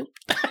liked it.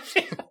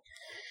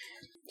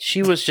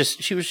 She was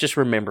just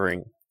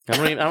remembering.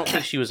 I don't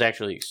think she was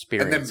actually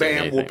experiencing. And then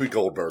bam, anything. Whoopi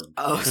Goldberg.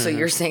 Oh, so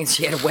you're saying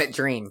she had a wet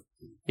dream?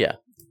 Yeah.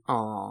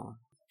 Aw.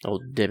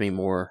 Old Demi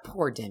Moore.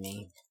 Poor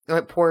Demi.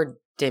 Poor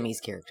Demi's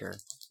character.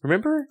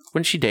 Remember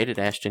when she dated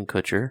Ashton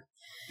Kutcher?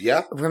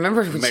 Yeah.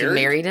 Remember when she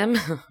married him?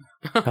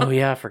 Oh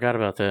yeah, I forgot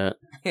about that.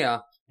 Yeah.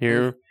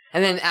 And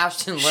then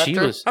Ashton left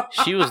her.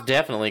 She was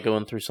definitely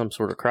going through some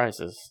sort of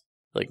crisis,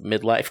 like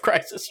midlife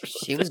crisis or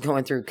something. She was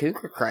going through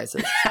cougar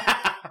crisis.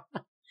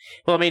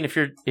 Well, I mean, if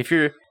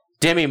you're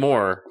Demi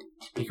Moore,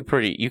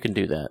 you can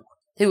do that.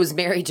 Who was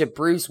married to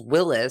Bruce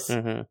Willis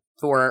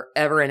for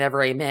ever and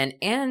ever, amen,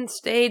 and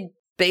stayed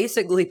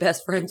basically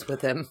best friends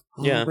with him.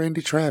 Yeah,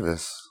 Randy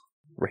Travis,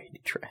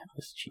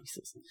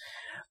 Jesus.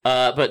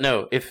 But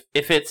no, if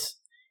it's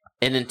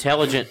an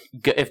intelligent,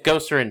 if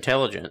ghosts are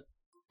intelligent,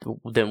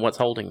 then what's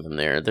holding them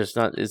there? Is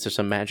there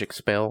some magic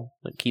spell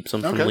that keeps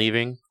them from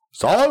leaving?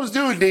 That's all I was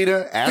doing,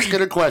 Dina,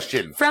 asking a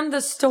question. From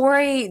the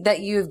story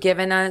that you've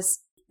given us,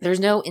 there's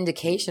no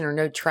indication or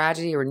no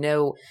tragedy or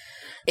no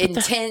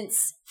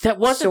intense That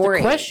wasn't story.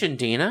 the question,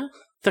 Dina.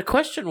 The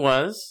question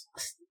was,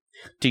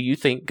 do you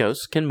think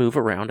ghosts can move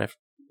around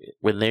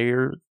when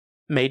they're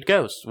made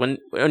ghosts? On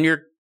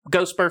your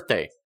ghost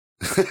birthday?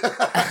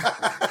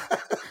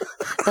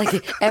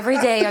 Like every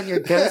day on your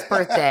ghost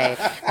birthday,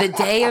 the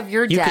day of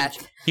your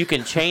death. You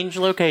can change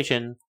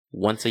location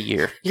once a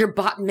year. Your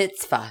bat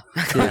mitzvah.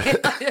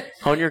 Yeah.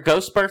 On your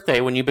ghost birthday,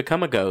 when you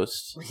become a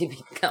ghost. When you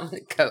become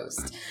a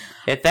ghost.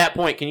 At that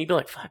point, can you be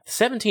like, fuck,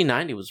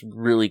 1790 was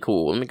really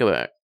cool. Let me go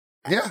back.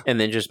 Yeah. And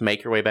then just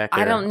make your way back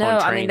there. I don't know.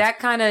 I mean, that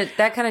kind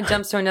of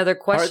jumps to another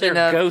question. Are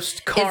there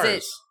ghost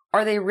cars?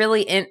 Are they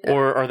really in?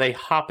 Or are they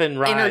hopping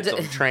rides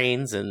on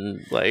trains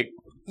and like?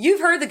 You've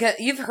heard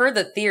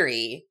the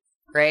theory,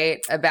 right,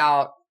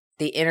 about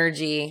the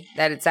energy,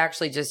 that it's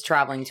actually just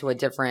traveling to a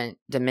different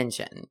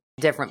dimension,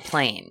 different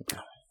plane.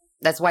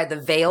 That's why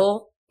the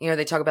veil,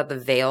 they talk about the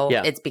veil.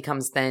 Yeah. It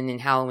becomes thin in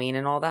Halloween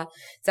and all that.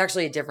 It's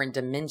actually a different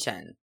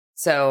dimension.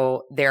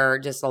 So they're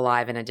just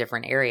alive in a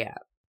different area.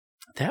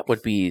 That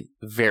would be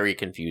very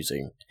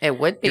confusing. It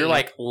would be. You're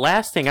like,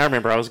 last thing I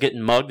remember, I was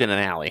getting mugged in an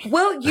alley.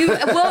 Well,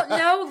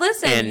 no,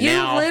 listen. And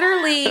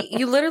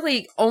you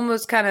literally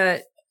almost kind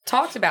of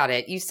talked about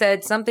it. You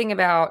said something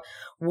about,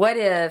 what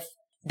if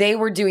they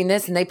were doing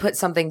this and they put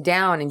something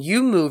down and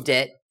you moved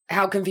it?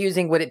 How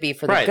confusing would it be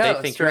for the right,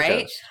 ghost, they think you're a right?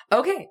 ghost.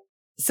 Okay.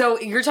 So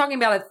you're talking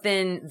about a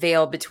thin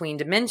veil between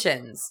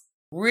dimensions.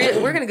 We're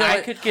going to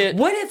go.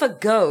 What if a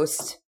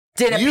ghost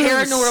did a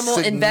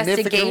paranormal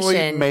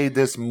investigation? Made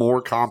this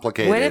more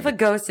complicated. What if a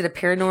ghost did a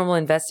paranormal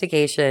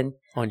investigation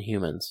on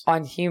humans?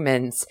 And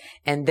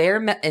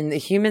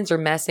the humans are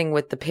messing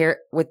with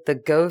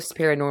the ghost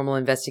paranormal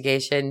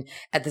investigation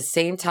at the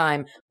same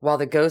time, while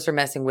the ghosts are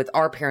messing with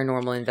our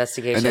paranormal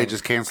investigation, and they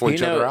just cancel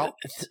each other out.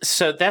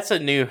 So that's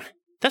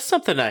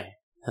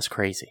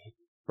crazy.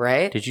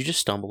 Right? Did you just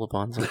stumble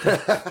upon something?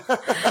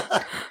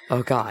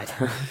 Oh God.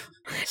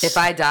 If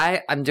I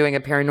die, I'm doing a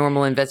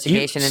paranormal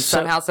investigation, and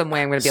somehow, some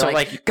way, I'm going to be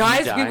like,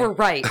 guys, we were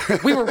right.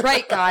 We were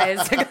right,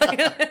 guys.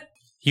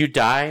 You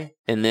die,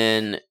 and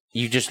then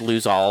you just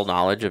lose all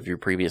knowledge of your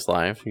previous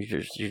life. You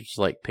just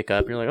like pick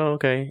up. You're like, oh,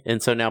 okay.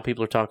 And so now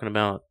people are talking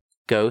about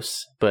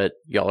ghosts, but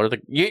y'all are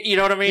you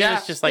know what I mean? Yeah,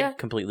 it's just like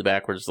completely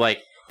backwards. Like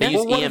they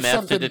use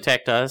EMF to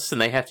detect us,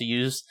 and they have to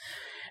use.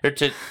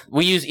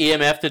 We use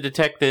EMF to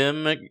detect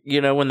them,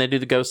 when they do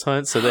the ghost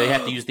hunt, so they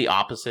have to use the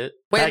opposite.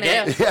 Wait a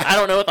minute. Yeah. I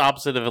don't know what the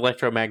opposite of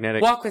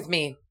electromagnetic. Walk with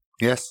me.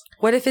 Yes.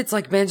 What if it's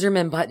like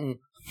Benjamin Button?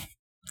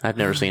 I've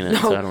never seen it,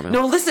 so I don't know.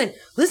 No, listen,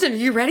 are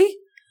you ready?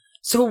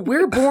 So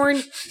we're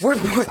born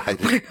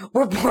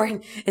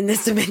in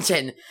this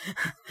dimension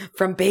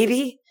from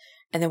baby,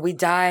 and then we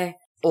die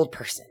old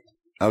person.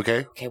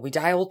 Okay, we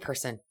die old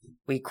person.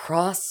 We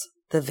cross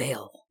the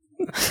veil.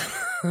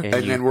 and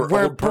then we're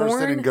old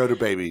person and go to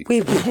baby.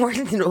 We're born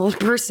an old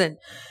person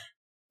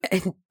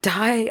and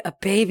die a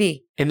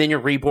baby. And then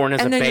you're reborn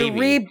as a baby. And then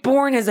you're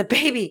reborn as a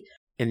baby.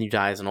 And you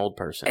die as an old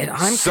person. And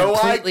I'm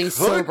completely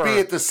sober. I could be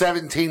at the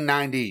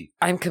 1790.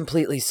 I'm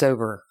completely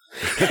sober.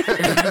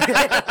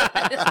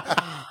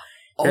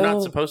 You're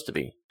not supposed to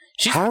be.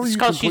 How are you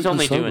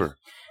completely sober?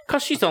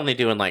 Because she's only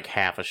doing like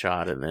half a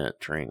shot in that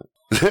drink.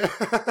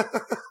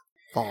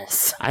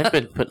 False. I've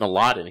been putting a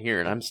lot in here,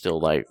 and I'm still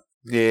like...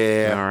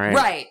 Yeah. All right.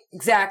 Right.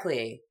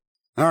 Exactly.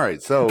 All right.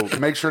 So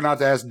make sure not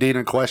to ask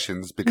Dina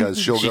questions because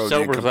she'll go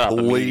in a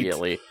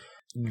complete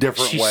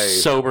different way. She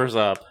sobers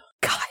up.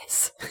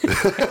 Guys.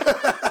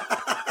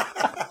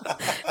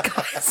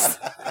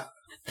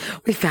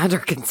 We found our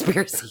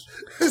conspiracy.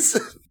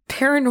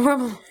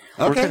 Paranormal.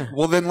 Okay.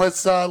 Well, then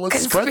let's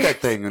spread that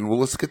thing and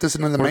let's get this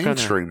into the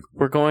mainstream.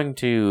 We're going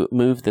to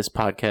move this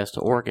podcast to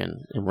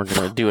Oregon, and we're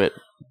going to do it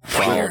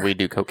while we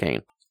do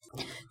cocaine.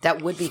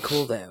 That would be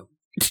cool, though.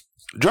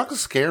 Drugs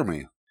scare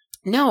me.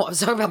 No, I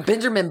was talking about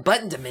Benjamin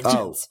Button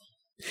dimensions.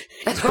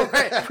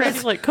 Oh.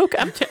 Randy's like,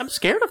 I'm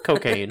scared of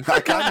cocaine. I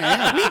kind of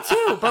am. Me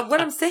too. But what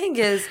I'm saying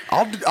is,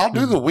 I'll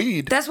do the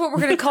weed. That's what we're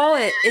going to call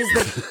it.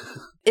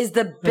 Is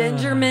the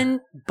Benjamin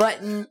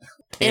Button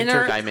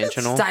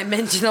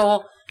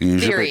interdimensional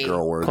Use your theory. big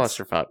girl words.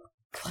 Clusterfuck.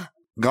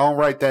 Go and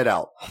write that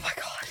out. Oh my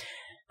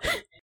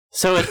god.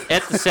 So at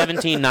the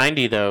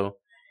 1790 though,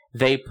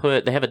 they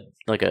have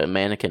a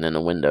mannequin in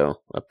a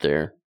window up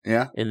there.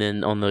 Yeah. And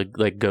then on the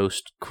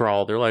ghost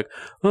crawl, they're like,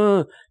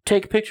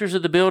 take pictures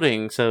of the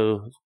building.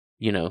 So,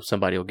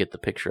 somebody will get the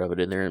picture of it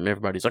in there, and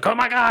everybody's like, oh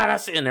my God, I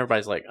see it. And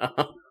everybody's like,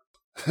 oh.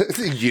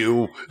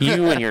 You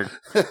and your,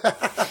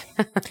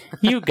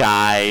 you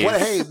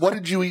guys. What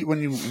did you eat when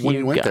you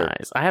went there?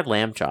 I had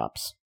lamb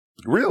chops.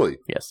 Really?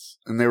 Yes.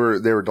 And they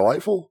were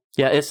delightful?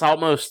 Yeah, it's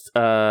almost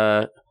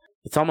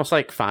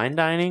like fine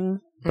dining,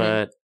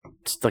 but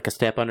it's like a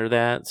step under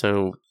that.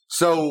 So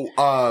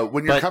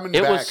when you're coming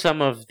back, it was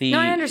some of the. No,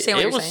 I understand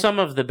what you're saying. Some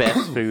of the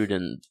best food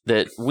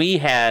that we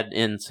had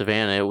in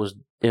Savannah.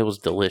 It was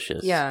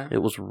delicious. Yeah, it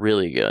was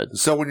really good.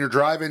 So when you're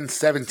driving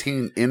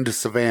 17 into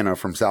Savannah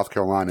from South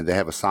Carolina, they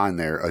have a sign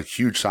there, a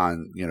huge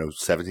sign,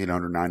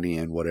 1790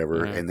 and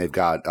whatever, and they've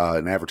got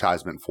an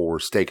advertisement for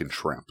steak and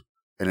shrimp,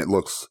 and it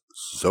looks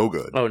so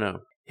good. Oh no!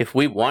 If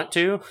we want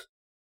to,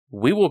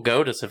 we will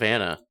go to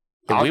Savannah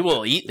and we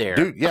will eat there,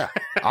 dude. Yeah,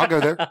 I'll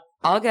go there.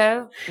 I'll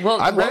go. Well,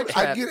 I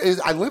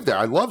live there.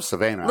 I love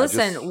Savannah.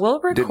 Listen,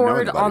 we'll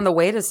record on the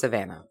way to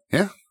Savannah.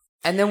 Yeah,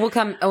 and then we'll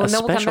come. Oh, and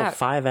then we'll come back.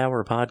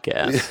 5-hour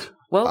podcast.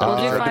 Well,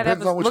 we'll do 5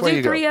 episodes. We'll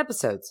do 3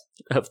 episodes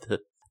of the.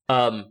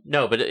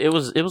 No, but it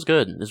was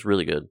good. It was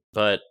really good.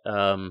 But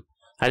I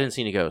didn't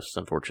see any ghosts,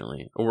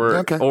 unfortunately,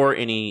 or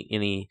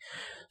any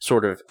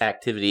sort of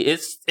activity.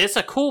 It's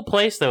a cool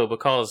place though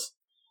because,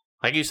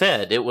 like you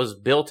said, it was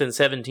built in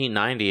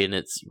 1790 and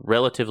it's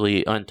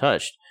relatively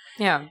untouched.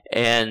 Yeah.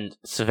 And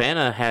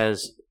Savannah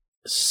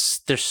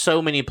there's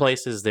so many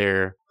places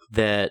there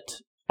that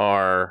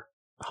are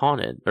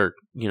haunted or,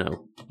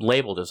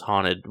 labeled as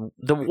haunted.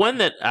 The one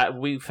that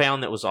we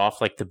found that was off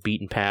the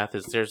beaten path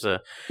is there's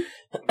a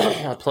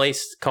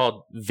place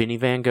called Vinnie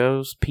Van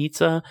Gogh's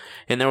Pizza,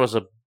 and there was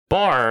a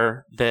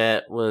bar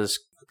that was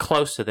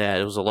close to that.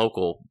 It was a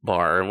local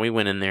bar, and we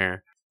went in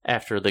there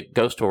after the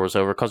ghost tour was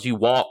over because you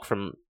walk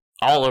from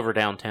all over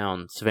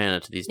downtown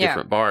Savannah to these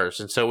different bars.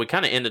 And so we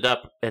kind of ended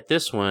up at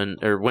this one,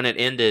 or when it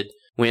ended,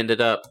 we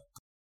ended up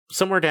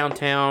somewhere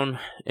downtown,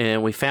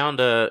 and we found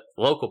a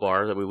local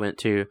bar that we went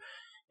to,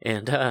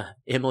 and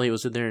Emily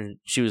was in there, and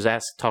she was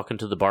talking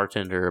to the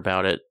bartender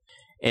about it.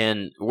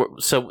 And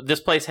so this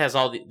place has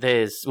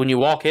when you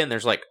walk in,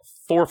 there's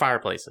 4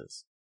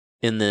 fireplaces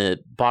in the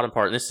bottom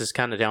part, and this is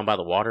kind of down by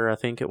the water, I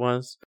think it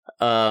was.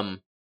 And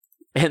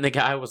the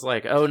guy was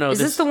like, oh no. Is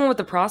this the one with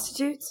the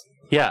prostitutes?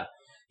 Yeah.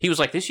 He was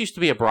like, this used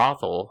to be a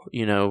brothel,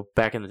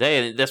 back in the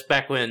day. And that's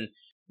back when,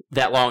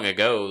 that long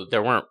ago,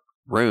 there weren't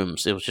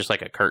rooms. It was just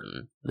like a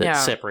curtain that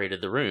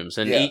separated the rooms.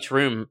 And each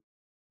room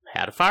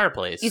had a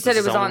fireplace. You said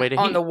it was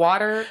on the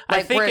water?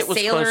 I think it was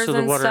close to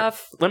the water.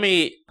 Stuff?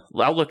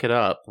 I'll look it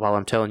up while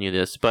I'm telling you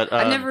this. But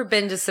I've never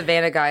been to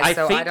Savannah, guys,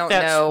 so I don't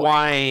know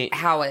why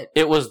how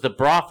it was the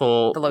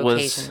brothel. The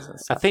locations and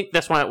stuff. I think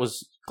that's why it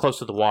was close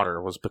to the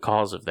water was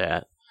because of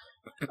that.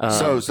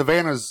 So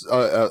Savannah's,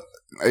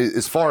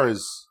 as far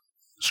as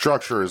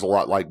structure, is a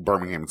lot like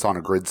Birmingham. It's on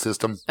a grid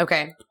system.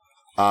 Okay.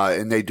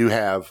 And they do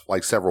have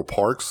like several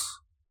parks.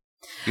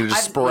 You know,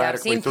 just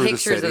sporadically I've through seen the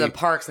city. pictures of the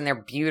parks, and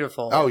they're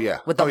beautiful. Oh yeah,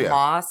 with the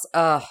moss.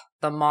 Ugh,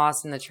 the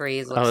moss and the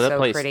trees look that so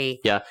place, pretty.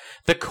 Yeah,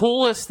 the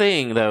coolest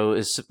thing though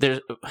is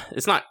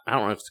it's not. I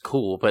don't know if it's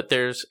cool, but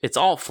it's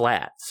all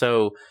flat,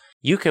 so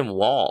you can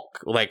walk.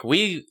 Like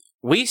we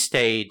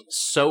stayed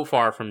so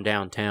far from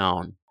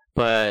downtown,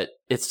 but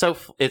it's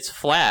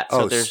flat.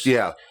 So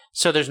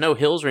so there's no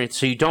hills or anything,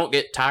 so you don't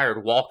get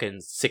tired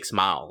walking 6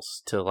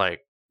 miles to like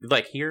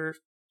here.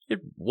 You'd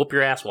whoop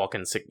your ass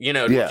walking,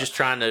 just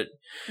trying to.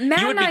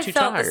 Matt and I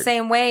felt the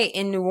same way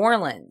in New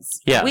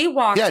Orleans. Yeah, we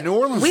walked. Yeah, New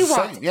Orleans. We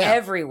walked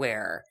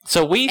everywhere.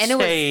 So we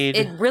stayed.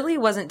 It really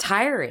wasn't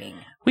tiring.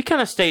 We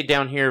kind of stayed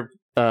down here,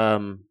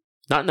 not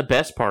in the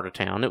best part of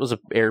town. It was an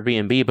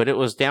Airbnb, but it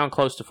was down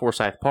close to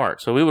Forsyth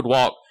Park. So we would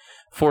walk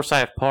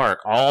Forsyth Park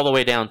all the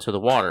way down to the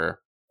water.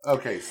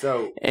 Okay,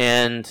 so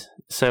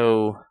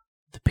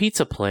the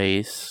pizza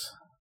place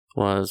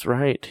was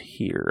right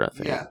here, I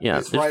think.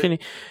 It's right,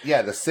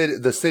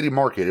 the city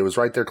market. It was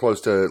right there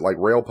close to like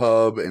Rail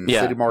Pub and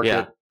City Market.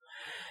 Yeah.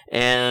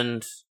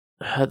 And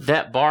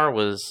that bar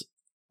was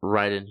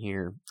right in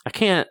here. I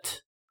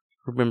can't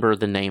remember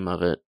the name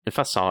of it. If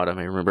I saw it, I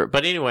may remember it.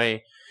 But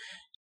anyway,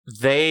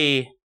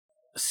 they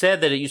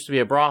said that it used to be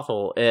a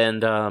brothel,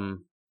 and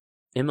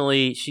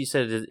Emily, she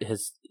said, have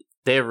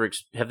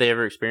they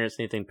ever experienced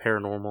anything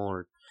paranormal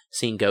or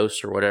seen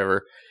ghosts or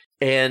whatever?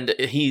 And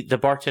the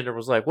bartender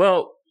was like,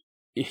 well,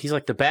 he's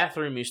like, the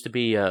bathroom used to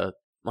be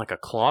like a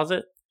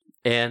closet,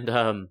 and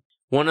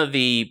one of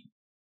the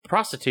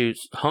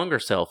prostitutes hung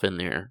herself in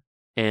there.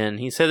 And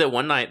he said that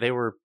one night they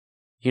were,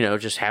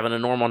 just having a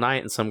normal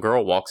night, and some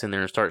girl walks in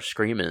there and starts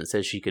screaming and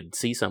says she could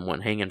see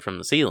someone hanging from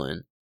the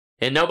ceiling,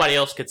 and nobody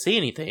else could see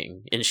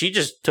anything, and she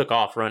just took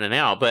off running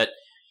out. But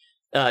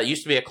it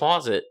used to be a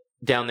closet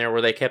down there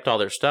where they kept all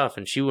their stuff,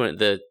 and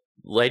the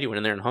lady went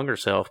in there and hung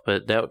herself.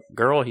 But that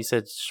girl, he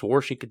said,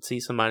 swore she could see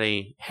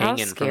somebody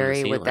hanging from the ceiling. How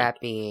scary would that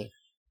be?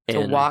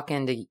 To walk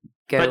in to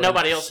go, but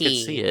nobody else could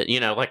see it.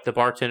 Like the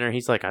bartender,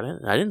 he's like, I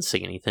didn't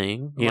see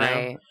anything. You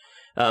know,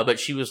 but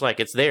she was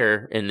like, it's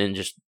there, and then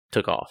just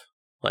took off,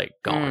 like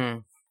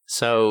gone.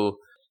 So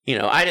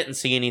I didn't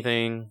see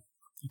anything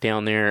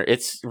down there.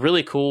 It's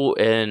really cool,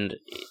 and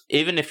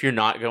even if you're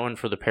not going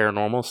for the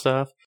paranormal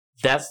stuff,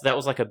 that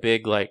was like a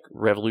big like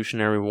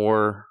Revolutionary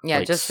War. Yeah,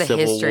 like, just the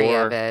Civil history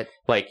War. Of it.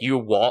 Like you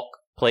walk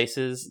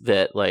places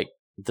that like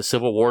the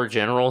Civil War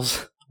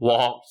generals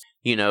walked.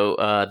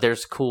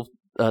 There's cool.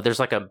 There's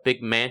like a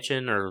big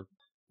mansion, or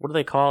what do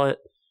they call it?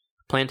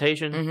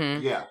 Plantation?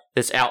 Mm-hmm. Yeah.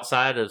 That's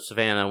outside of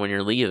Savannah when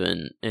you're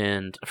leaving,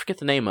 and I forget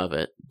the name of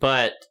it,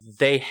 but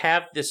they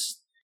have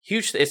this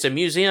huge, it's a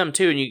museum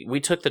too, and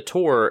we took the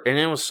tour, and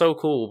it was so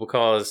cool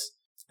because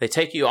they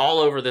take you all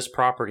over this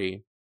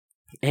property,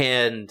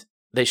 and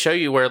they show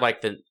you where like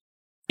the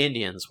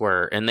Indians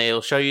were, and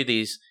they'll show you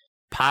these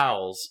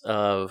piles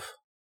of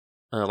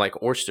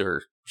like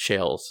oyster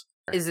shells.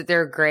 Is it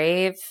their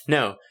grave?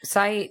 No.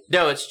 Site?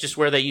 No, it's just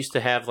where they used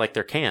to have like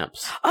their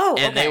camps. Oh,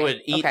 and they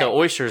would eat the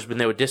oysters, but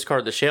they would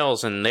discard the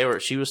shells. And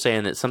she was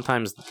saying that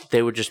sometimes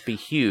they would just be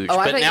huge. Oh,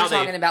 I but thought now you were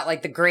talking about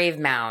like the grave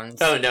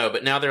mounds. Oh no,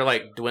 but now they're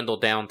like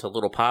dwindled down to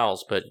little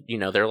piles. But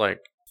they're like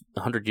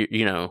 100,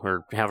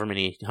 or however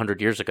many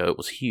 100 years ago, it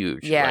was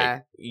huge. Yeah.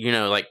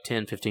 Like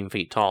 10, 15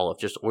 feet tall of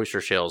just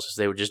oyster shells. Because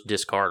they would just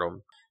discard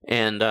them.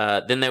 And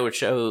then they would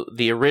show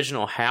the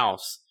original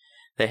house.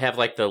 They have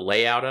like the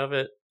layout of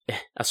it.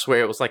 I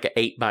swear it was like an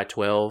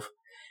 8x12,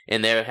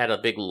 and they had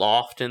a big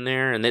loft in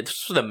there, and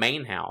this was the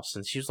main house.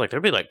 And she was like,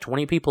 there'd be like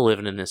 20 people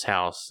living in this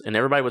house, and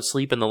everybody would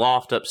sleep in the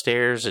loft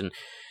upstairs. And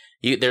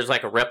there's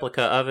like a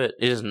replica of it.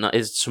 It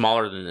is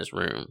smaller than this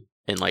room,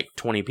 and like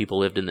 20 people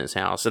lived in this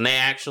house, and they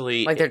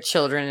actually like their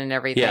children and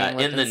everything. Yeah,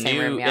 in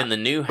the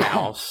new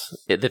house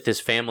that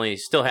this family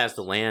still has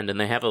the land, and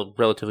they have a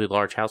relatively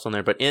large house on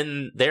there. But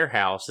in their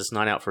house, it's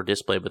not out for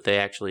display, but they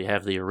actually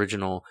have the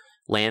original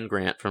land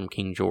grant from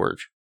King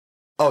George.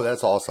 Oh,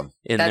 that's awesome.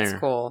 That's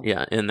cool.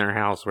 Yeah, in their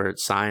house where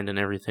it's signed and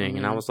everything. Mm-hmm.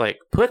 And I was like,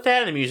 put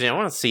that in the museum. I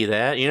want to see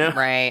that,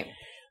 Right.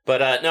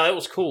 But no, it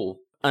was cool.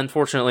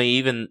 Unfortunately,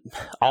 even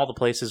all the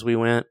places we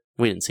went,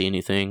 we didn't see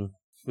anything.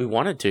 We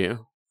wanted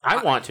to.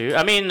 I want to.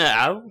 I mean,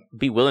 I'll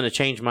be willing to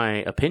change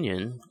my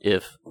opinion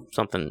if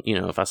something,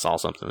 if I saw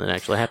something that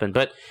actually happened.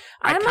 But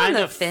I'm kind on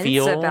the of fence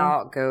feel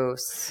about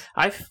ghosts.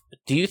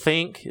 Do you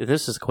think,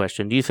 this is a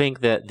question, do you think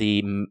that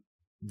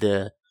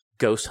the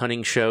ghost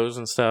hunting shows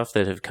and stuff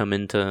that have come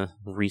into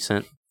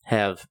recent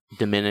have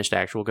diminished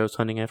actual ghost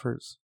hunting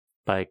efforts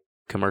by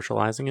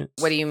commercializing it?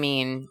 What do you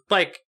mean?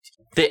 Like,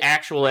 the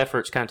actual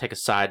efforts kind of take a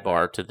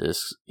sidebar to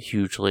this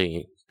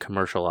hugely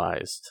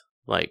commercialized,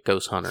 like,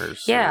 ghost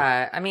hunters.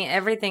 Yeah, I mean,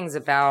 everything's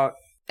about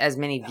as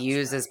many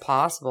views as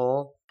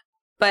possible.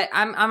 But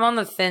I'm on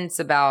the fence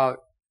about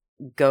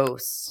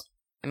ghosts.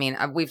 I mean,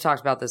 we've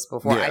talked about this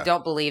before. Yeah. I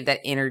don't believe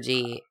that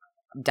energy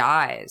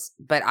dies,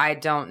 but I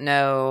don't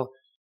know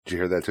Did you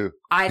hear that too?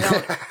 I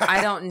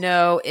don't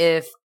know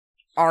if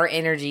our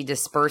energy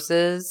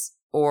disperses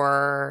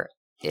or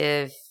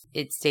if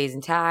it stays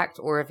intact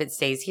or if it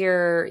stays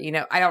here. You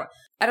know, I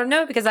don't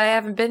know because I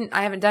haven't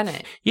done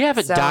it. You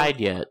haven't died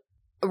yet.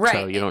 Right.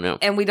 So you don't know.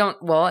 And we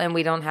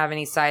don't have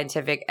any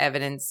scientific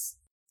evidence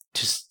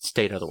to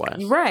state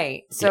otherwise.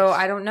 Right. So Yes.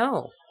 I don't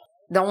know.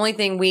 The only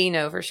thing we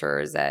know for sure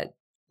is that,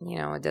 you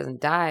know, it doesn't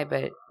die,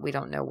 but we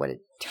don't know what it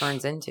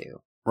turns into.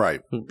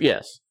 Right.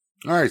 Yes.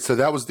 All right. So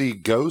that was the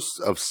Ghosts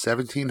of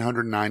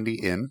 1790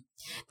 Inn.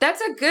 That's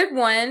a good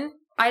one.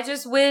 I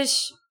just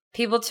wish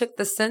people took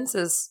the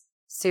census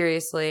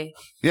seriously.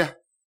 Yeah.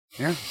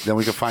 Then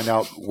we can find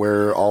out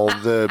where all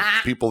the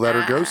people that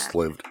are ghosts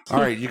lived. All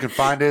right. You can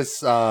find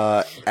us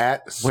at Where are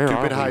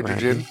Stupid we,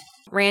 Hydrogen.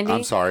 Randy?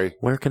 I'm sorry.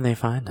 Where can they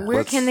find us?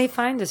 Where can they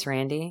find us,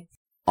 Randy?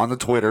 On the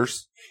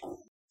Twitters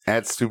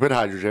at Stupid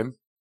Hydrogen.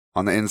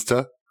 On the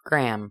Insta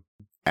Graham.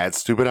 at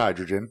Stupid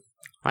Hydrogen.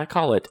 I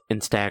call it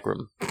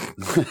Instagram.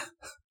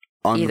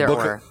 On Either the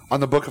or. on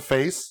the Book of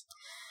Face,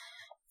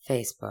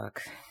 Facebook.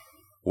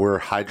 we're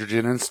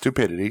Hydrogen and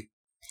Stupidity.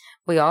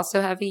 We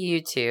also have a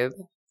YouTube.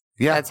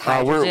 Yeah, That's we're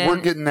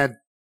Hydrogen. getting that.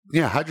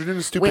 Yeah, Hydrogen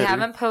and Stupidity. We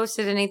haven't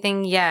posted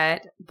anything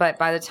yet, but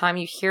by the time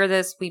you hear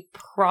this, we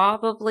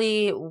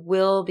probably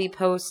will be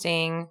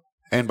posting.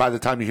 And by the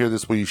time you hear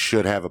this, we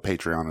should have a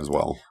Patreon as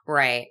well.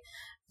 Right.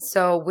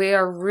 So we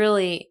are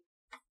really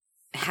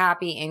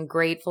happy and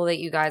grateful that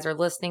you guys are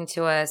listening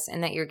to us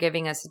and that you're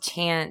giving us a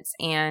chance.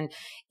 And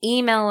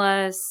email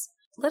us.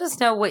 Let us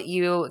know what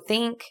you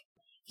think.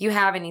 If you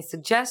have any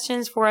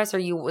suggestions for us or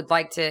you would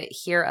like to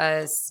hear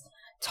us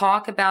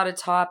talk about a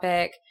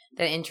topic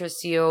that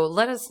interests you,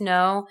 let us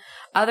know.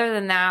 Other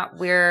than that,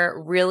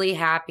 we're really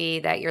happy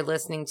that you're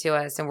listening to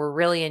us and we're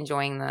really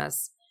enjoying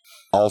this.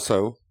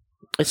 Also,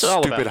 It's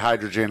all about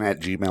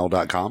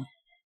stupidhydrogen@gmail.com.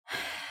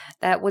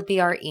 That would be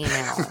our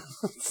email.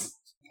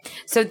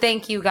 So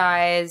thank you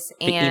guys.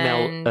 the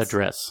And email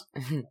address.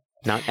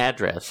 Not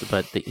address,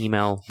 but the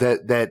email. That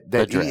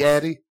Address.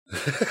 Eddie.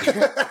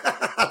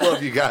 I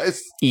love you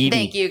guys. Edie.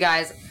 Thank you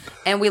guys.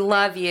 And we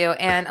love you.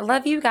 And I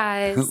love you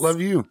guys.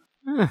 Love you.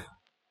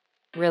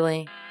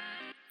 Really?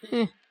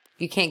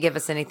 You can't give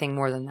us anything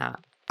more than that.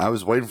 I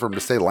was waiting for him to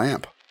say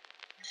lamp.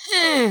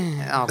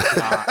 Oh,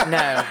 God.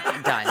 No.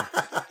 Done.